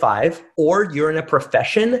 9-to-5, or you're in a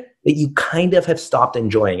profession that you kind of have stopped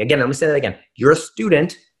enjoying. Again, let me say that again. You're a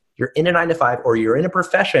student, you're in a 9-to-5, or you're in a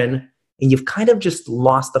profession and you've kind of just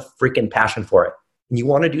lost the freaking passion for it. And you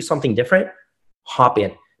want to do something different, hop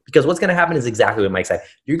in. Because what's going to happen is exactly what Mike said.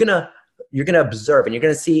 You're going to observe and you're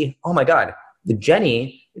going to see, oh my God,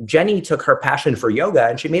 Jenny took her passion for yoga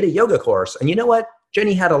and she made a yoga course. And you know what?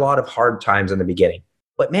 Jenny had a lot of hard times in the beginning.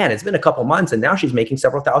 But man, it's been a couple months and now she's making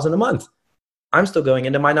several thousand a month. I'm still going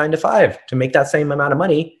into my 9-to-5 to make that same amount of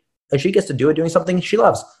money. And she gets to do it doing something she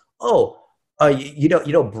loves. Oh,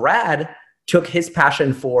 Brad took his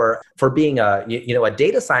passion for being a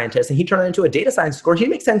data scientist and he turned it into a data science course. He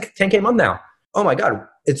makes 10K a month now. Oh my God.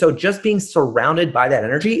 And so just being surrounded by that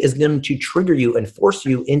energy is going to trigger you and force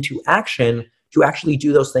you into action to actually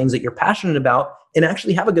do those things that you're passionate about and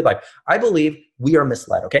actually have a good life. I believe we are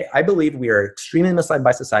misled, okay? I believe we are extremely misled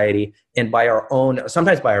by society and by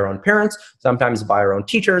sometimes by our own parents, sometimes by our own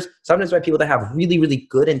teachers, sometimes by people that have really, really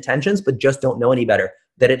good intentions, but just don't know any better.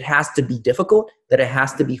 That it has to be difficult, that it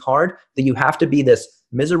has to be hard, that you have to be this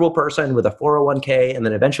miserable person with a 401k and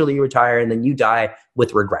then eventually you retire and then you die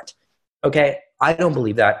with regret. Okay, I don't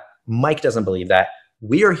believe that. Mike doesn't believe that.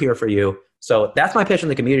 We are here for you. So that's my pitch in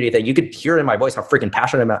the community, that you could hear in my voice how freaking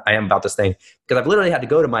passionate I am about this thing. Because I've literally had to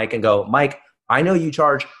go to Mike and go, Mike, I know you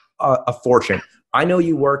charge a fortune. I know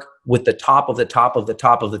you work with the top of the top of the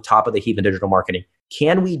top of the top of the heap in digital marketing.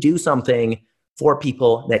 Can we do something for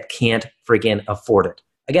people that can't freaking afford it?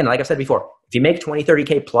 Again, like I said before, if you make 20,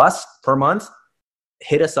 30K plus per month,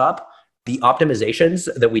 hit us up. The optimizations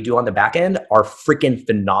that we do on the back end are freaking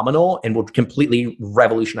phenomenal and will completely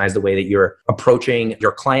revolutionize the way that you're approaching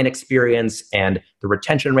your client experience, and the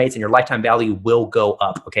retention rates and your lifetime value will go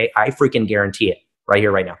up. Okay. I freaking guarantee it right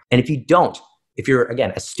here, right now. And if you don't, if you're,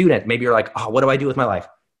 again, a student, maybe you're like, oh, what do I do with my life?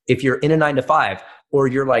 If you're in a 9-to-5, or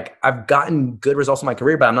you're like, I've gotten good results in my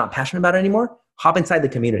career, but I'm not passionate about it anymore, hop inside the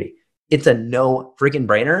community. It's a no freaking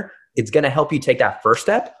brainer. It's going to help you take that first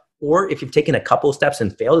step. Or if you've taken a couple steps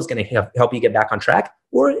and failed, it's going to help you get back on track.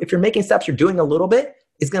 Or if you're making steps, you're doing a little bit,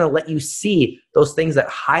 it's going to let you see those things that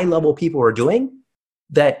high level people are doing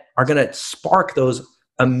that are going to spark those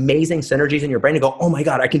amazing synergies in your brain and go, oh my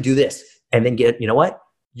God, I can do this. And then you know what?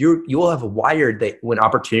 You will have wired that when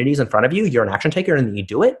opportunities in front of you, you're an action taker and then you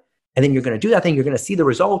do it. And then you're going to do that thing. You're going to see the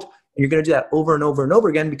result and you're going to do that over and over and over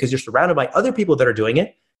again because you're surrounded by other people that are doing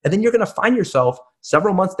it. And then you're going to find yourself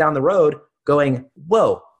several months down the road going,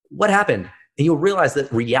 whoa, what happened? And you'll realize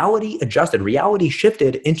that reality adjusted, reality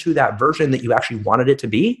shifted into that version that you actually wanted it to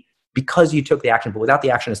be because you took the action. But without the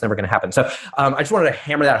action, it's never going to happen. So I just wanted to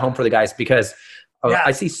hammer that home for the guys because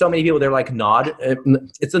I see so many people, they're like nod.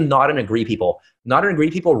 It's a nod and agree people. Nod and agree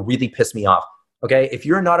people really piss me off. Okay. If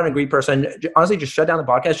you're not an agree person, honestly, just shut down the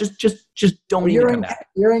podcast. Just don't even come back.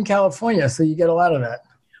 You're in California, so you get a lot of that.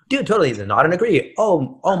 Dude, totally. Nod and agree.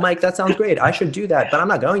 Oh, Mike, that sounds great. I should do that, but I'm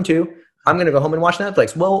not going to. I'm going to go home and watch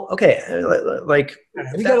Netflix. Well, okay. Like,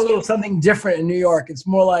 we got a little something different in New York. It's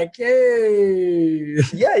more like, hey.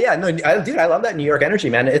 Yeah. No, dude, I love that New York energy,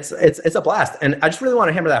 man. It's a blast. And I just really want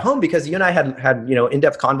to hammer that home because you and I had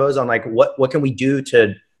in-depth convos on like, what can we do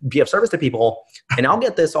to be of service to people? And I'll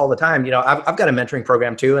get this all the time. I've got a mentoring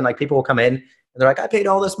program too. And like people will come in and they're like, I paid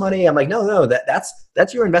all this money. I'm like, no,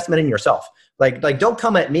 that's your investment in yourself. Like don't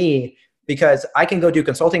come at me because I can go do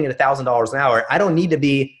consulting at $1,000 an hour. I don't need to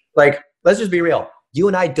be like, let's just be real. You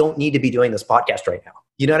and I don't need to be doing this podcast right now.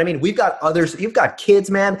 You know what I mean? We've got others. You've got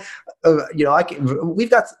kids, man. We've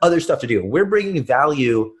got other stuff to do. We're bringing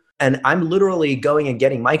value, and I'm literally going and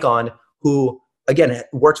getting Mike on, who again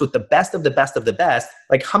works with the best of the best of the best.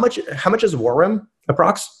 Like how much is War Room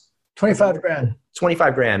approx? 25 grand.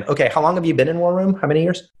 25 grand. Okay. How long have you been in War Room? How many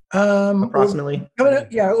years? approximately?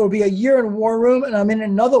 It'll be a year in War Room, and I'm in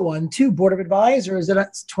another one too, Board of Advisors.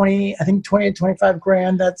 That's 20, I think 20 to 25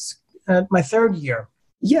 grand. That's my third year.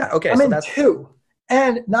 Yeah. Okay. I'm in two.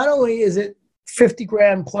 And not only is it 50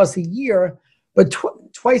 grand plus a year, but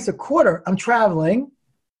twice a quarter, I'm traveling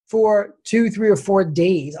for 2, 3, or 4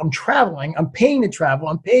 days. I'm traveling. I'm paying to travel.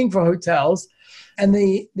 I'm paying for hotels. And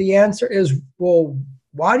the answer is, well,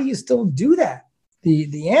 why do you still do that?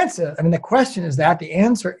 The answer, the question is that the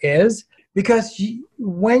answer is because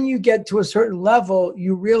when you get to a certain level,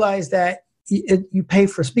 you realize that you pay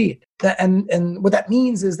for speed. And what that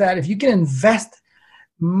means is that if you can invest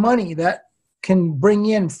money that can bring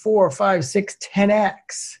in 4, 5, 6, 10x,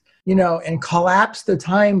 and collapse the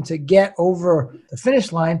time to get over the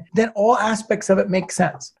finish line, then all aspects of it make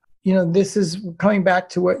sense. This is coming back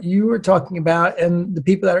to what you were talking about and the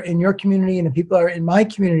people that are in your community and the people that are in my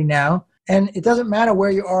community now. And it doesn't matter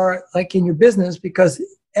where you are, like in your business, because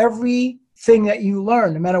everything that you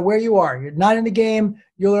learn, no matter where you are, you're not in the game,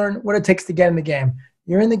 you learn what it takes to get in the game.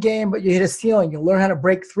 You're in the game, but you hit a ceiling. You'll learn how to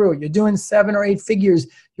break through. You're doing 7 or 8 figures.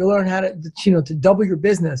 You'll learn how to double your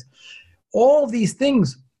business. All of these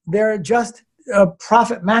things, they're just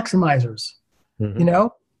profit maximizers. Mm-hmm.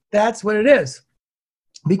 That's what it is.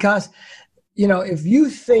 Because, if you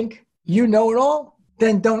think you know it all,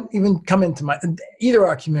 then don't even come into either of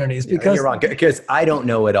our communities. Because you're wrong. Because I don't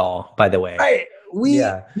know it all, by the way. Right.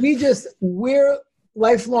 We're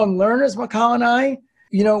lifelong learners, Mikhail and I.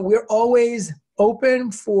 We're always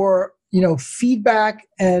open for, feedback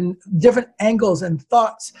and different angles and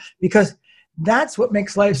thoughts, because that's what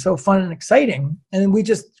makes life so fun and exciting. And we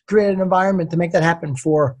just create an environment to make that happen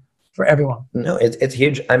for everyone. No, it's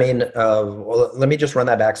huge. Well, let me just run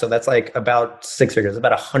that back. So that's like about 6 figures,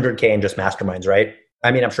 about 100K in just masterminds, right?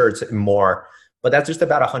 I'm sure it's more, but that's just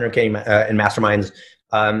about 100K in masterminds.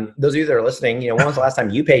 Those of you that are listening, when was the last time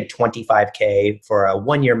you paid $25K for a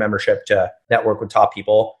 1-year membership to network with top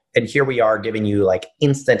people? And here we are giving you like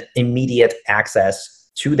instant, immediate access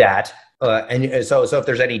to that. And so if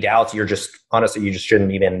there's any doubts, you just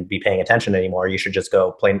shouldn't even be paying attention anymore. You should just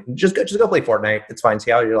go play Fortnite. It's fine.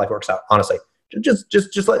 See how your life works out. Honestly,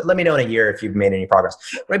 just let me know in a year if you've made any progress,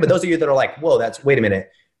 right? But those of you that are like, whoa, wait a minute.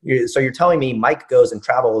 So you're telling me Mike goes and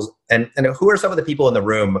travels, and who are some of the people in the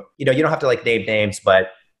room? You don't have to like name names,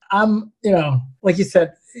 but like you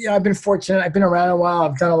said, I've been fortunate. I've been around a while.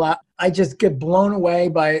 I've done a lot. I just get blown away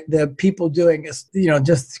by the people doing,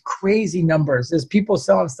 just crazy numbers. There's people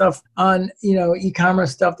selling stuff on,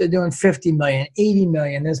 e-commerce stuff. They're doing 50 million, 80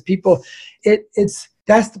 million. There's people,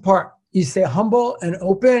 that's the part. You stay humble and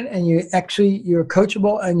open, and you're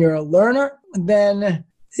coachable and you're a learner. Then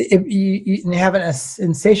if you have an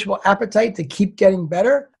insatiable appetite to keep getting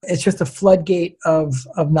better, it's just a floodgate of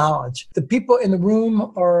knowledge. The people in the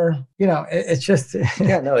room are, it's just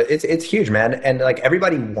it's huge, man. And like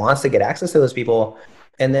everybody wants to get access to those people.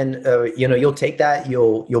 And then, you'll take that,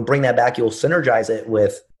 you'll bring that back, you'll synergize it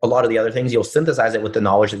with a lot of the other things, you'll synthesize it with the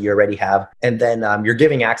knowledge that you already have. And then you're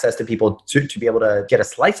giving access to people to be able to get a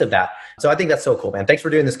slice of that. So I think that's so cool, man. Thanks for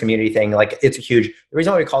doing this community thing. Like, it's huge. The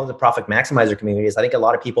reason why we call it the Profit Maximizer community is I think a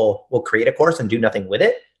lot of people will create a course and do nothing with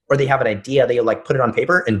it, or they have an idea, they like put it on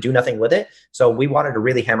paper and do nothing with it. So we wanted to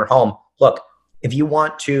really hammer home, look, if you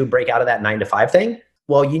want to break out of that 9-to-5 thing,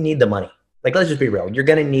 well, you need the money. Like, let's just be real. You're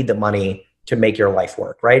going to need the money to make your life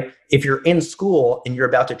work, right? If you're in school and you're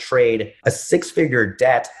about to trade a 6-figure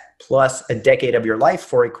debt plus a decade of your life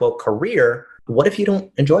for a quote career, what if you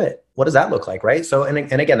don't enjoy it? What does that look like, right? So, and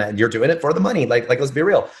again, you're doing it for the money. Like let's be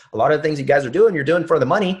real. A lot of the things you guys are doing, you're doing for the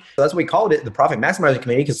money. So that's what we called it, the Profit Maximizer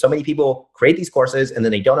community, because so many people create these courses and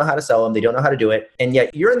then they don't know how to sell them. They don't know how to do it. And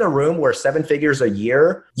yet you're in the room where 7 figures a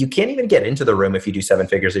year, you can't even get into the room if you do 7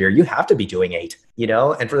 figures a year. You have to be doing 8,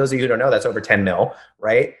 And for those of you who don't know, that's over 10 mil,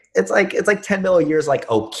 right? It's like 10 mil a year is like,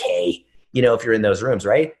 okay, if you're in those rooms,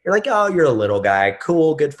 right? You're like, oh, you're a little guy.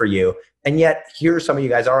 Cool. Good for you. And yet here some of you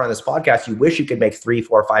guys are on this podcast. You wish you could make 3,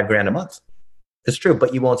 4, 5 grand a month. It's true,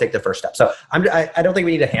 but you won't take the first step. So I don't think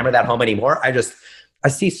we need to hammer that home anymore. I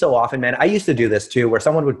see so often, man. I used to do this too, where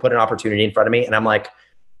someone would put an opportunity in front of me and I'm like,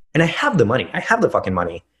 and I have the money. I have the fucking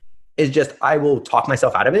money. It's just, I will talk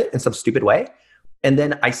myself out of it in some stupid way. And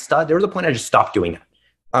then there was a point I just stopped doing that.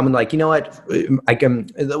 I'm like, you know what?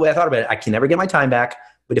 The way I thought about it, I can never get my time back.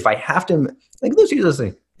 But if I have to, like, let's use this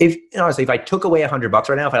thing. Honestly, if I took away $100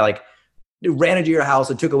 right now, if I like ran into your house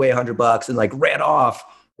and took away $100 and like ran off,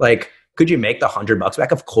 like, could you make the $100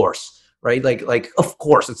 back? Of course, right? Like, of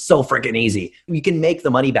course, it's so freaking easy. You can make the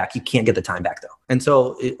money back. You can't get the time back though. And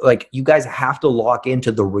so you guys have to lock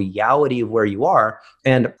into the reality of where you are.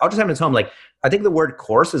 And I'll just have it home. Like, I think the word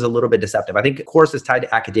course is a little bit deceptive. I think course is tied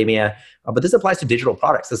to academia, but this applies to digital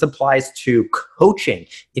products. This applies to coaching.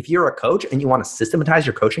 If you're a coach and you want to systematize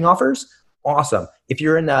your coaching offers, awesome. If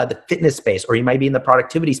you're in the fitness space, or you might be in the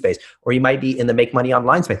productivity space, or you might be in the make money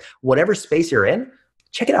online space, whatever space you're in,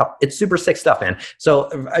 check it out. It's super sick stuff, man.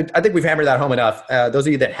 So I think we've hammered that home enough. Those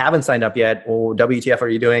of you that haven't signed up yet, WTF are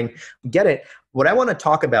you doing? Get it. What I want to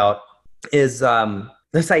talk about is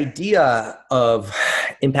this idea of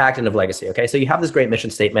impact and of legacy. Okay, so you have this great mission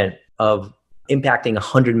statement of impacting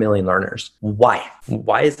 100 million learners. Why?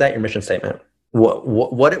 Why is that your mission statement? What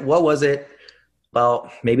was it?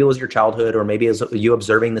 Well, maybe it was your childhood, or maybe it was you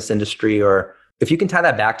observing this industry, or if you can tie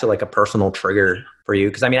that back to like a personal trigger for you.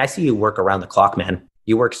 Because I mean, I see you work around the clock, man.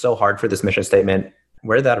 You work so hard for this mission statement.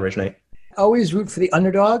 Where did that originate? Always root for the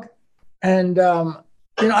underdog. And,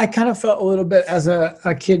 I kind of felt a little bit as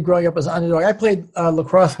a kid growing up as an underdog. I played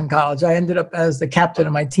lacrosse in college. I ended up as the captain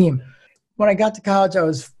of my team. When I got to college, I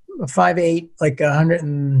was 5'8", like 100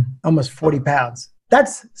 and almost 40 pounds.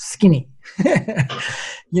 That's skinny,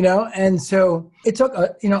 And so it took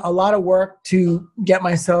a lot of work to get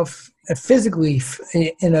myself physically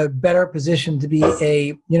in a better position to be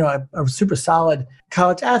a super solid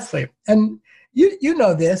college athlete. And you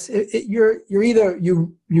know this. You're either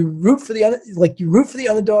you root for the other, like you root for the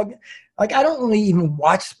underdog. Like I don't really even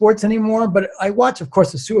watch sports anymore, but I watch, of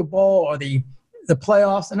course, the Super Bowl or the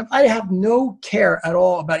playoffs. And if I have no care at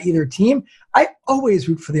all about either team, I always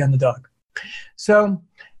root for the underdog. So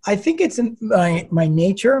I think it's in my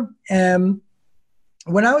nature. And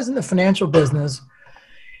when I was in the financial business,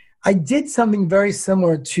 I did something very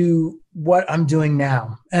similar to what I'm doing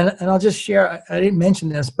now. And I'll just share, I didn't mention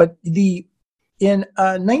this, but in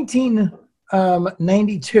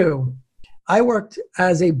 1992, I worked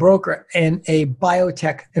as a broker in a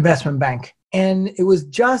biotech investment bank. And it was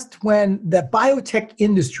just when the biotech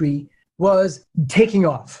industry was taking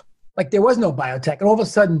off. Like there was no biotech. And all of a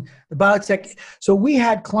sudden, the biotech, so we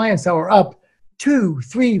had clients that were up 2,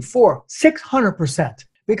 3, 4, 600%.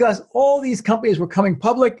 Because all these companies were coming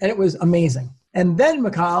public, and it was amazing. And then,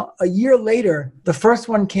 Mikhail, a year later, the first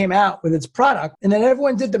one came out with its product, and then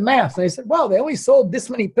everyone did the math. And they said, well, they only sold this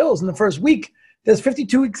many pills in the first week. There's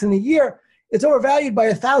 52 weeks in the year. It's overvalued by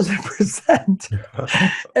 1,000%.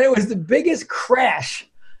 And it was the biggest crash.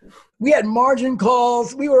 We had margin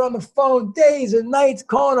calls. We were on the phone days and nights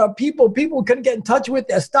calling our people. People couldn't get in touch with.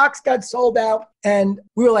 Their stocks got sold out. And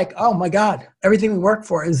we were like, oh my God, everything we worked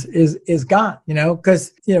for is gone,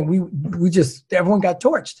 because, everyone got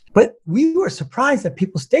torched. But we were surprised that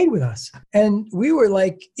people stayed with us. And we were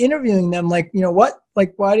like interviewing them like, what?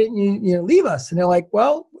 Like, why didn't you leave us? And they're like,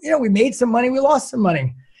 well, we made some money. We lost some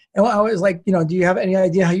money. And I was like, do you have any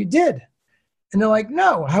idea how you did? And they're like,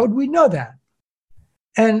 no, how would we know that?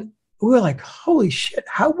 And we were like, holy shit,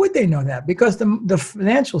 how would they know that? Because the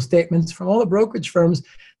financial statements from all the brokerage firms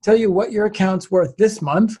tell you what your account's worth this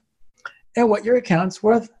month and what your account's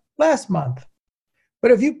worth last month. But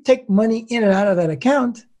if you take money in and out of that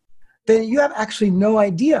account, then you have actually no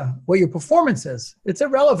idea what your performance is. It's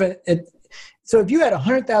irrelevant. So if you had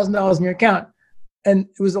 $100,000 in your account and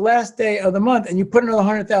it was the last day of the month and you put another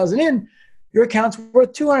 $100,000 in, your account's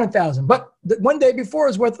worth $200,000. But the one day before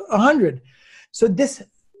is worth $100,000. So this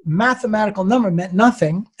mathematical number meant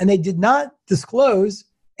nothing, and they did not disclose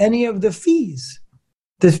any of the fees,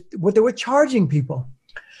 what they were charging people.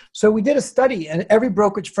 So we did a study, and every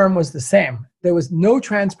brokerage firm was the same. There was no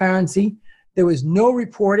transparency, there was no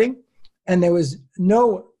reporting, and there was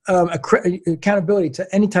no accountability to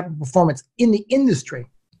any type of performance in the industry.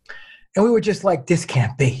 And we were just like, this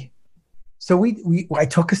can't be. So I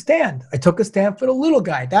took a stand. I took a stand for the little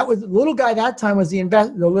guy. That was the little guy. That time was the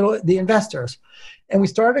investors. And we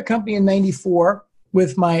started a company in 94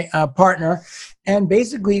 with my partner. And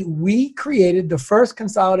basically, we created the first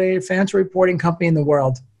consolidated financial reporting company in the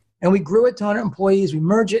world. And we grew it to 100 employees. We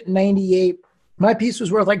merged it in 98. My piece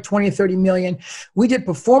was worth like 20 or 30 million. We did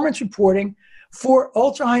performance reporting for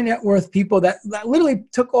ultra high net worth people that literally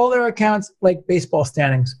took all their accounts like baseball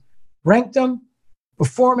standings, ranked them,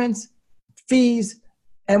 performance, fees,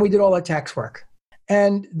 and we did all our tax work.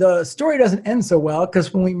 And the story doesn't end so well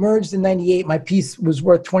because when we merged in 98, my piece was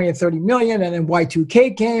worth 20 or 30 million, and then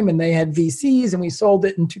Y2K came and they had VCs, and we sold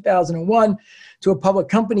it in 2001 to a public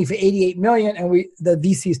company for 88 million, and the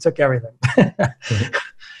VCs took everything.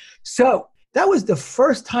 So that was the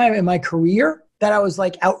first time in my career that I was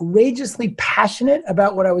like outrageously passionate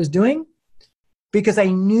about what I was doing because I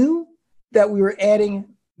knew that we were adding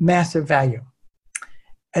massive value.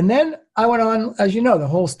 And then I went on, as you know, the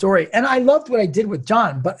whole story. And I loved what I did with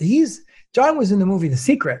John, but John was in the movie The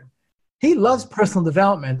Secret. He loves personal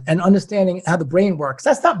development and understanding how the brain works.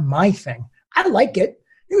 That's not my thing. I like it.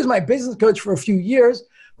 He was my business coach for a few years,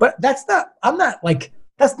 but that's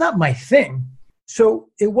not my thing. So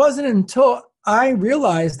it wasn't until I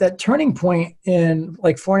realized that turning point in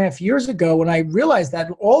like 4.5 years ago, when I realized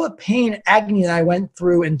that all the pain and agony that I went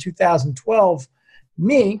through in 2012,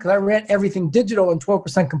 because I ran everything digital and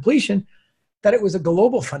 12% completion, that it was a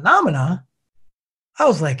global phenomena. I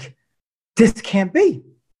was like, this can't be.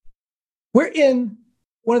 We're in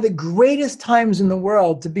one of the greatest times in the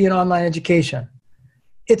world to be in online education.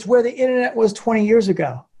 It's where the internet was 20 years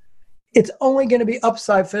ago. It's only going to be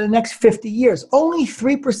upside for the next 50 years. Only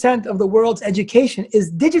 3% of the world's education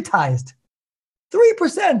is digitized.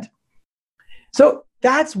 3%. So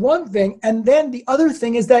that's one thing. And then the other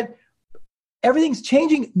thing is that everything's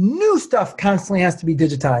changing. New stuff constantly has to be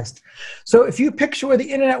digitized. So if you picture where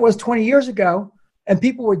the internet was 20 years ago, and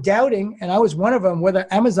people were doubting, and I was one of them, whether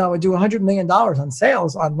Amazon would do $100 million on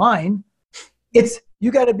sales online,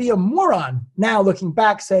 you got to be a moron now looking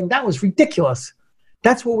back saying that was ridiculous.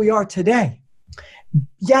 That's what we are today.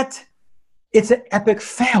 Yet, it's an epic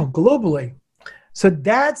fail globally. So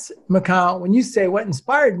that's, Mikhail, when you say what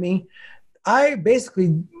inspired me, I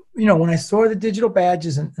basically, when I saw the digital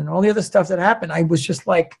badges and all the other stuff that happened, I was just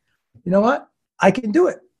like, you know what? I can do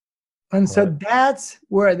it. And so that's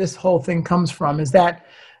where this whole thing comes from, is that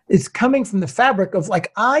it's coming from the fabric of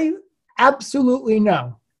like, I absolutely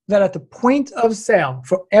know that at the point of sale,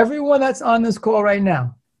 for everyone that's on this call right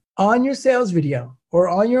now, on your sales video or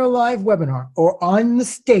on your live webinar or on the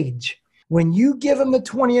stage, when you give them the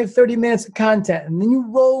 20 or 30 minutes of content and then you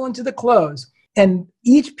roll into the close and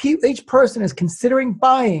each person is considering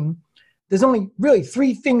buying, there's only really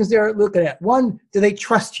 3 things they're looking at. 1, do they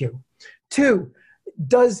trust you? 2,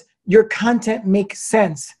 does your content make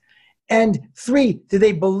sense? And 3, do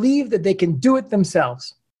they believe that they can do it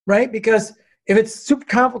themselves, right? Because if it's super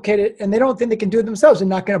complicated and they don't think they can do it themselves, they're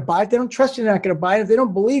not going to buy it. If they don't trust you, they're not going to buy it. If they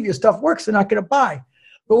don't believe your stuff works, they're not going to buy.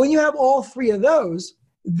 But when you have all 3 of those,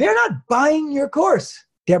 they're not buying your course.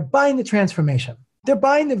 They're buying the transformation. They're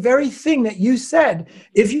buying the very thing that you said,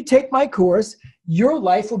 if you take my course, your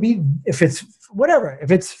life will be, if it's whatever,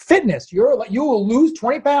 if it's fitness, you will lose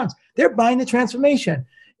 20 pounds. They're buying the transformation.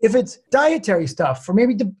 If it's dietary stuff for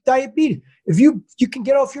maybe diabetes, if you can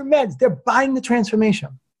get off your meds, they're buying the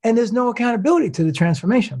transformation. And there's no accountability to the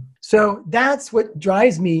transformation. So that's what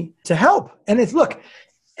drives me to help. And it's,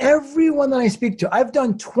 everyone that I speak to, I've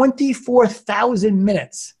done 24,000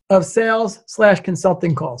 minutes of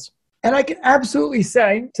sales/consulting calls. And I can absolutely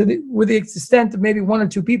say, with the extent of maybe 1 or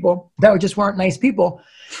 2 people that just weren't nice people,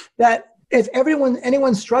 that if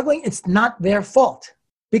anyone's struggling, it's not their fault.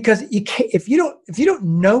 Because if you don't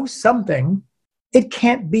know something, it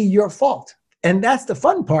can't be your fault. And that's the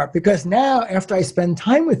fun part, because now after I spend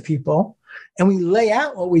time with people and we lay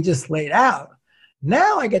out what we just laid out,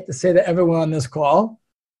 now I get to say to everyone on this call,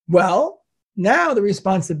 well, now the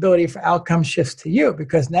responsibility for outcome shifts to you,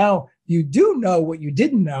 because now you do know what you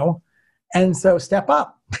didn't know. And so step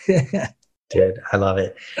up. Dude, I love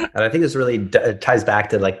it. And I think this really ties back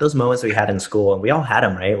to like those moments we had in school, and we all had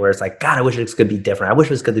them, right? Where it's like, God, I wish this could be different. I wish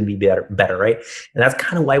this could be better, right? And that's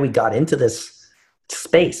kind of why we got into this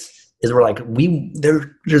space, is we're like,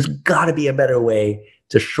 there's got to be a better way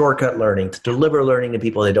to shortcut learning, to deliver learning to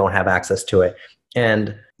people that don't have access to it.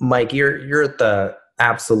 And Mike, you're at the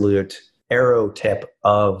absolute arrow tip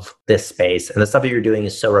of this space, and the stuff that you're doing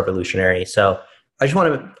is so revolutionary. So I just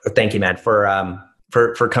want to thank you, man,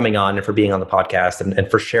 for coming on and for being on the podcast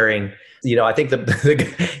and for sharing. I think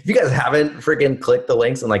if you guys haven't freaking clicked the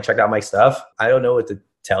links and like checked out my stuff, I don't know what to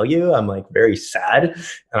tell you. I'm like very sad, and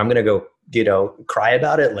I'm going to go, cry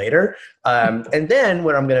about it later. And then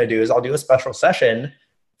what I'm going to do is I'll do a special session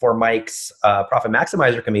for Mike's Profit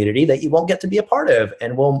Maximizer community that you won't get to be a part of,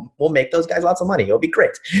 and we'll make those guys lots of money. It'll be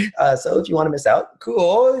great. So if you want to miss out,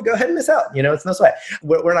 cool, go ahead and miss out. It's no sweat.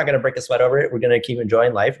 We're not going to break a sweat over it. We're going to keep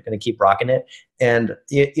enjoying life. We're going to keep rocking it. And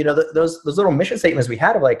those little mission statements we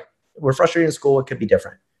had of like, we're frustrated in school, it could be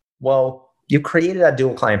different. Well, you created that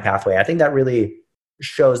dual client pathway. I think that really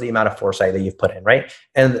shows the amount of foresight that you've put in, right?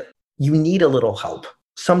 And you need a little help.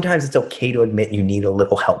 Sometimes it's okay to admit you need a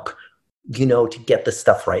little help, to get this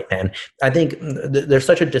stuff right, man. I think there's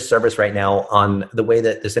such a disservice right now on the way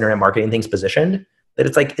that this internet marketing thing's positioned, that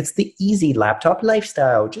it's like, it's the easy laptop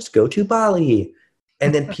lifestyle. Just go to Bali.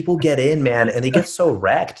 And then people get in, man, and they get so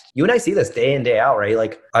wrecked. You and I see this day in, day out, right?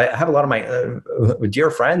 Like I have a lot of my dear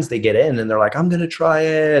friends, they get in and they're like, I'm going to try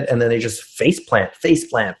it. And then they just face plant.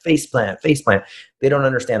 They don't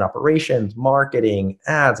understand operations, marketing,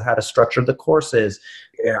 ads, how to structure the courses.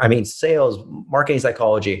 I mean, sales, marketing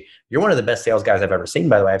psychology. You're one of the best sales guys I've ever seen,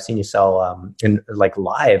 by the way. I've seen you sell in like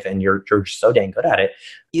live, and you're so dang good at it.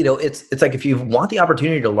 You know, it's like if you want the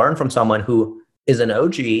opportunity to learn from someone who is an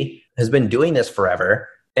OG, has been doing this forever,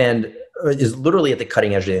 and is literally at the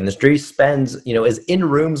cutting edge of the industry, spends, you know, is in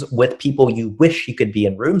rooms with people you wish you could be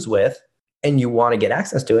in rooms with, and you want to get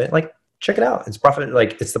access to it, like, check it out. It's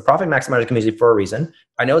the Profit Maximizer Community for a reason.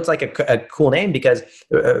 I know it's like a cool name because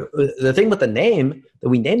the thing with the name that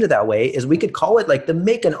we named it that way is we could call it like the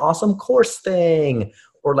Make an Awesome Course thing,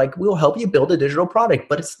 or like we'll help you build a digital product,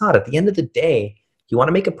 but it's not. At the end of the day, you want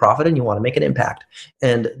to make a profit and you want to make an impact.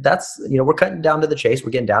 And that's, you know, we're cutting down to the chase.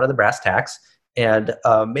 We're getting down to the brass tacks. And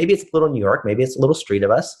maybe it's a little New York, maybe it's a little street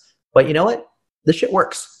of us, but you know what? This shit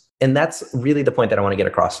works. And that's really the point that I want to get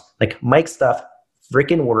across. Like, Mike's stuff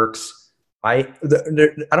freaking works. I don't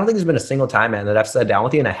think there's been a single time, man, that I've sat down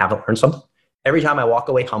with you and I haven't learned something. Every time I walk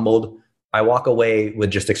away humbled, I walk away with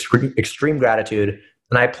just extreme gratitude,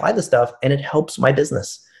 and I apply the stuff and it helps my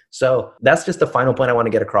business. So that's just the final point I want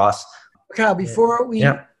to get across. Kyle, before we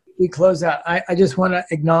close out, I just want to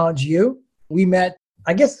acknowledge you. We met,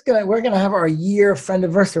 I guess we're going to have our year friend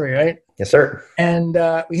anniversary, right? Yes, sir. And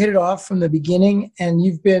we hit it off from the beginning, and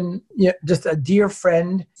you've been just a dear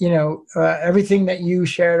friend. You know, everything that you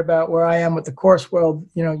shared about where I am with the course world,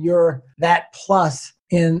 you know, you're that plus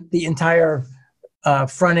in the entire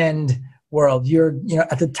front end world. You're, you know,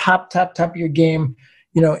 at the top of your game.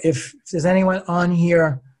 You know, if there's anyone on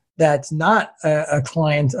here that's not a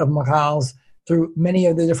client of Michal's through many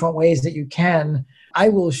of the different ways that you can, I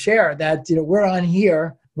will share that, you know, we're on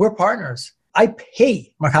here, we're partners. I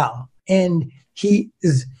pay Michal, and he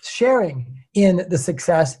is sharing in the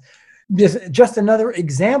success. Just another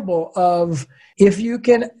example of, if you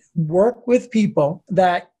can work with people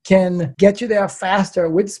that can get you there faster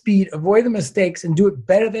with speed, avoid the mistakes, and do it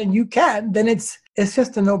better than you can, then it's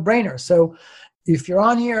just a no-brainer. So if you're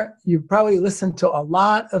on here, you probably listen to a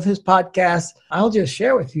lot of his podcasts. I'll just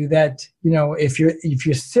share with you that, you know, if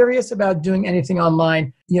you're serious about doing anything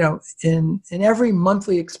online, you know, in every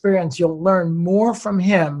monthly experience, you'll learn more from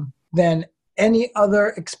him than any other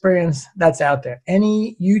experience that's out there.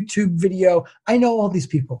 Any YouTube video. I know all these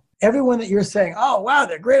people. Everyone that you're saying, oh, wow,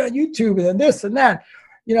 they're great on YouTube and this and that.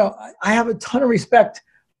 You know, I have a ton of respect.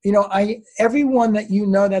 You know, everyone that you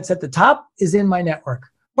know that's at the top is in my network.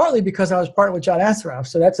 Partly because I was partnered with John Assaraf,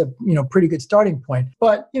 so that's a pretty good starting point.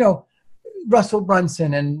 But Russell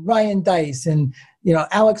Brunson and Ryan Dice and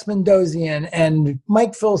Alex Mendozian and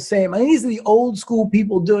Mike Filsaime. I mean, these are the old school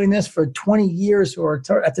people doing this for 20 years who are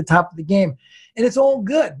at the top of the game, and it's all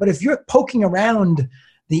good. But if you're poking around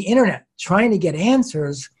the internet trying to get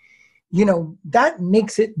answers, that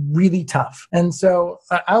makes it really tough. And so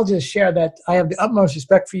I'll just share that I have the utmost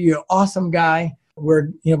respect for you. Awesome guy. We're,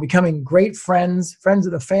 becoming great friends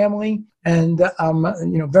of the family. And I'm,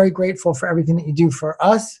 very grateful for everything that you do for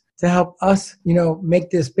us to help us,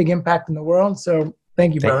 make this big impact in the world. So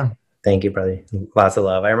thank you, brother. Thank you, brother. Lots of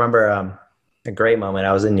love. I remember a great moment.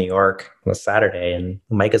 I was in New York on a Saturday, and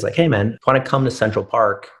Mike is like, hey, man, want to come to Central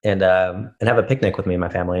Park and have a picnic with me and my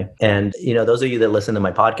family? And, those of you that listen to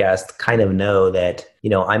my podcast kind of know that,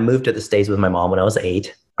 I moved to the States with my mom when I was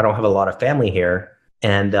 8. I don't have a lot of family here.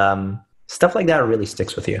 And stuff like that really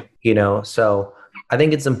sticks with you, So I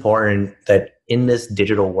think it's important that in this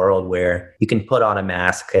digital world where you can put on a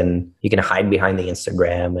mask and you can hide behind the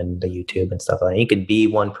Instagram and the YouTube and stuff like that, you can be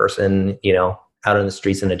one person, out on the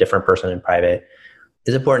streets and a different person in private.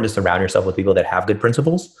 It's important to surround yourself with people that have good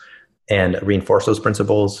principles and reinforce those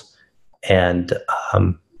principles and,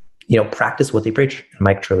 practice what they preach.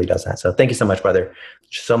 Mike truly does that. So thank you so much, brother.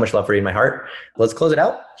 So much love for you in my heart. Let's close it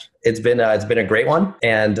out. It's been a great one.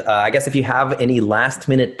 And I guess if you have any last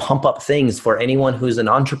minute pump up things for anyone who's an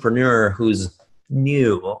entrepreneur, who's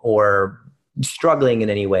new or struggling in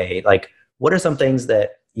any way, like what are some things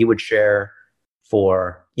that you would share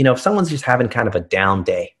for, if someone's just having kind of a down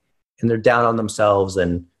day and they're down on themselves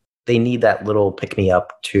and they need that little pick me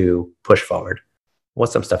up to push forward?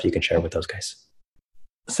 What's some stuff you can share with those guys?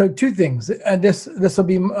 So 2 things. This will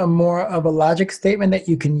be more of a logic statement that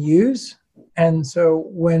you can use. And so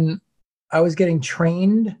when I was getting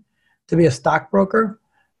trained to be a stockbroker,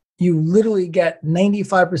 you literally get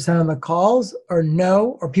 95% of the calls or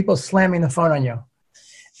no, or people slamming the phone on you.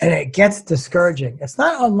 And it gets discouraging. It's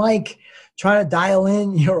not unlike trying to dial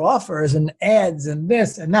in your offers and ads and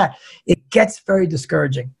this and that. It gets very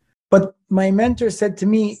discouraging. But my mentor said to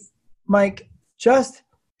me, Mike, just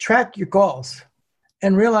track your goals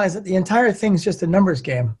and realize that the entire thing's just a numbers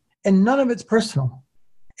game and none of it's personal.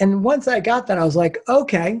 And once I got that, I was like,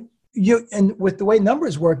 okay, and with the way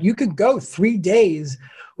numbers work, you could go 3 days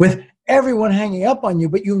with everyone hanging up on you,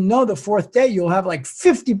 but you know the fourth day you'll have like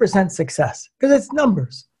 50% success because it's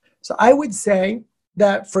numbers. So I would say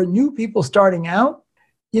that for new people starting out,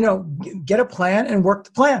 get a plan and work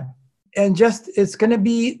the plan. And just, it's going to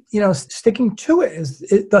be, sticking to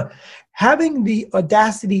it having the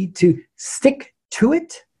audacity to stick to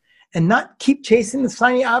it and not keep chasing the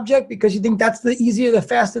shiny object because you think that's the easier, the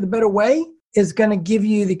faster, the better way is going to give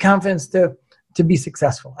you the confidence to be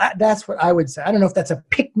successful. That's what I would say. I don't know if that's a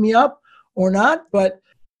pick me up or not, but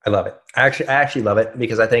I love it. I actually love it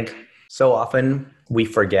because I think so often we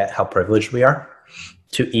forget how privileged we are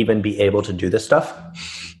to even be able to do this stuff.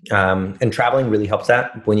 And traveling really helps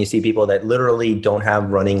that. When you see people that literally don't have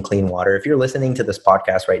running clean water, if you're listening to this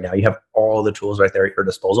podcast right now, you have all the tools right there at your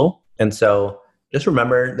disposal. And so just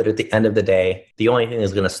remember that at the end of the day, the only thing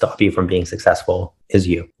that's going to stop you from being successful is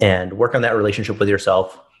you. And work on that relationship with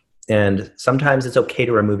yourself. And sometimes it's okay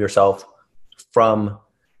to remove yourself from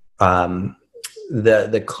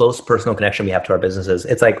the close personal connection we have to our businesses.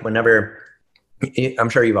 It's like whenever, I'm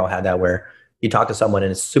sure you've all had that, where you talk to someone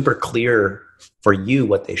and it's super clear for you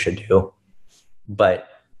what they should do. But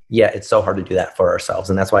yeah, it's so hard to do that for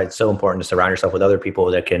ourselves. And that's why it's so important to surround yourself with other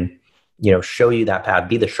people that can, show you that path,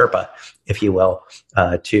 be the Sherpa, if you will,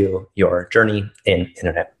 to your journey in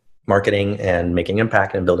internet marketing and making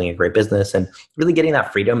impact and building a great business and really getting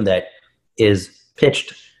that freedom that is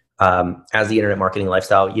pitched as the internet marketing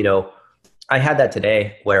lifestyle. I had that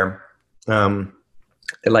today where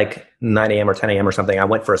at like 9 a.m. or 10 a.m. or something, I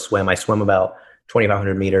went for a swim. I swim about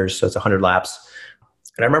 2,500 meters, so it's 100 laps.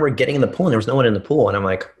 And I remember getting in the pool and there was no one in the pool. And I'm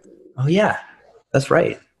like, oh yeah, that's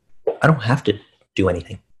right. I don't have to do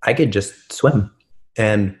anything. I could just swim.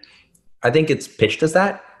 And I think it's pitched as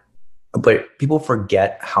that, but people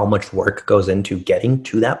forget how much work goes into getting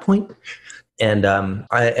to that point. And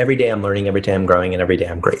every day I'm learning, every day I'm growing, and every day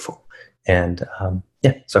I'm grateful. And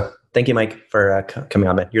so thank you, Mike, for coming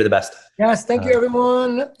on, man. You're the best. Yes, thank you,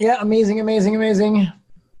 everyone. Yeah, amazing.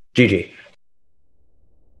 GG.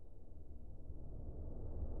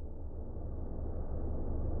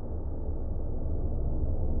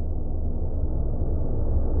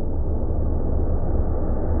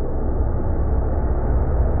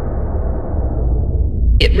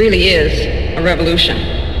 It really is a revolution.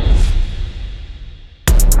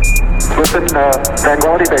 Listen,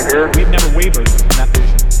 Tranquility Base here. We've never wavered in that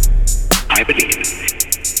vision. I believe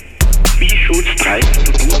we should strive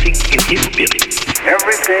to do things in his spirit.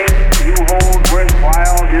 Everything you hold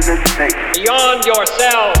worthwhile is at stake. Beyond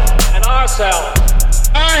yourself and ourselves,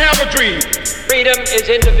 I have a dream. freedom is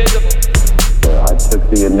indivisible. I took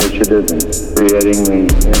the initiative in creating the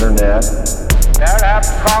internet. There have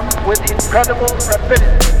come with incredible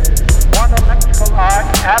rapidity one electrical art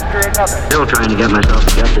after another. Still trying to get myself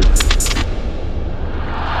adjusted.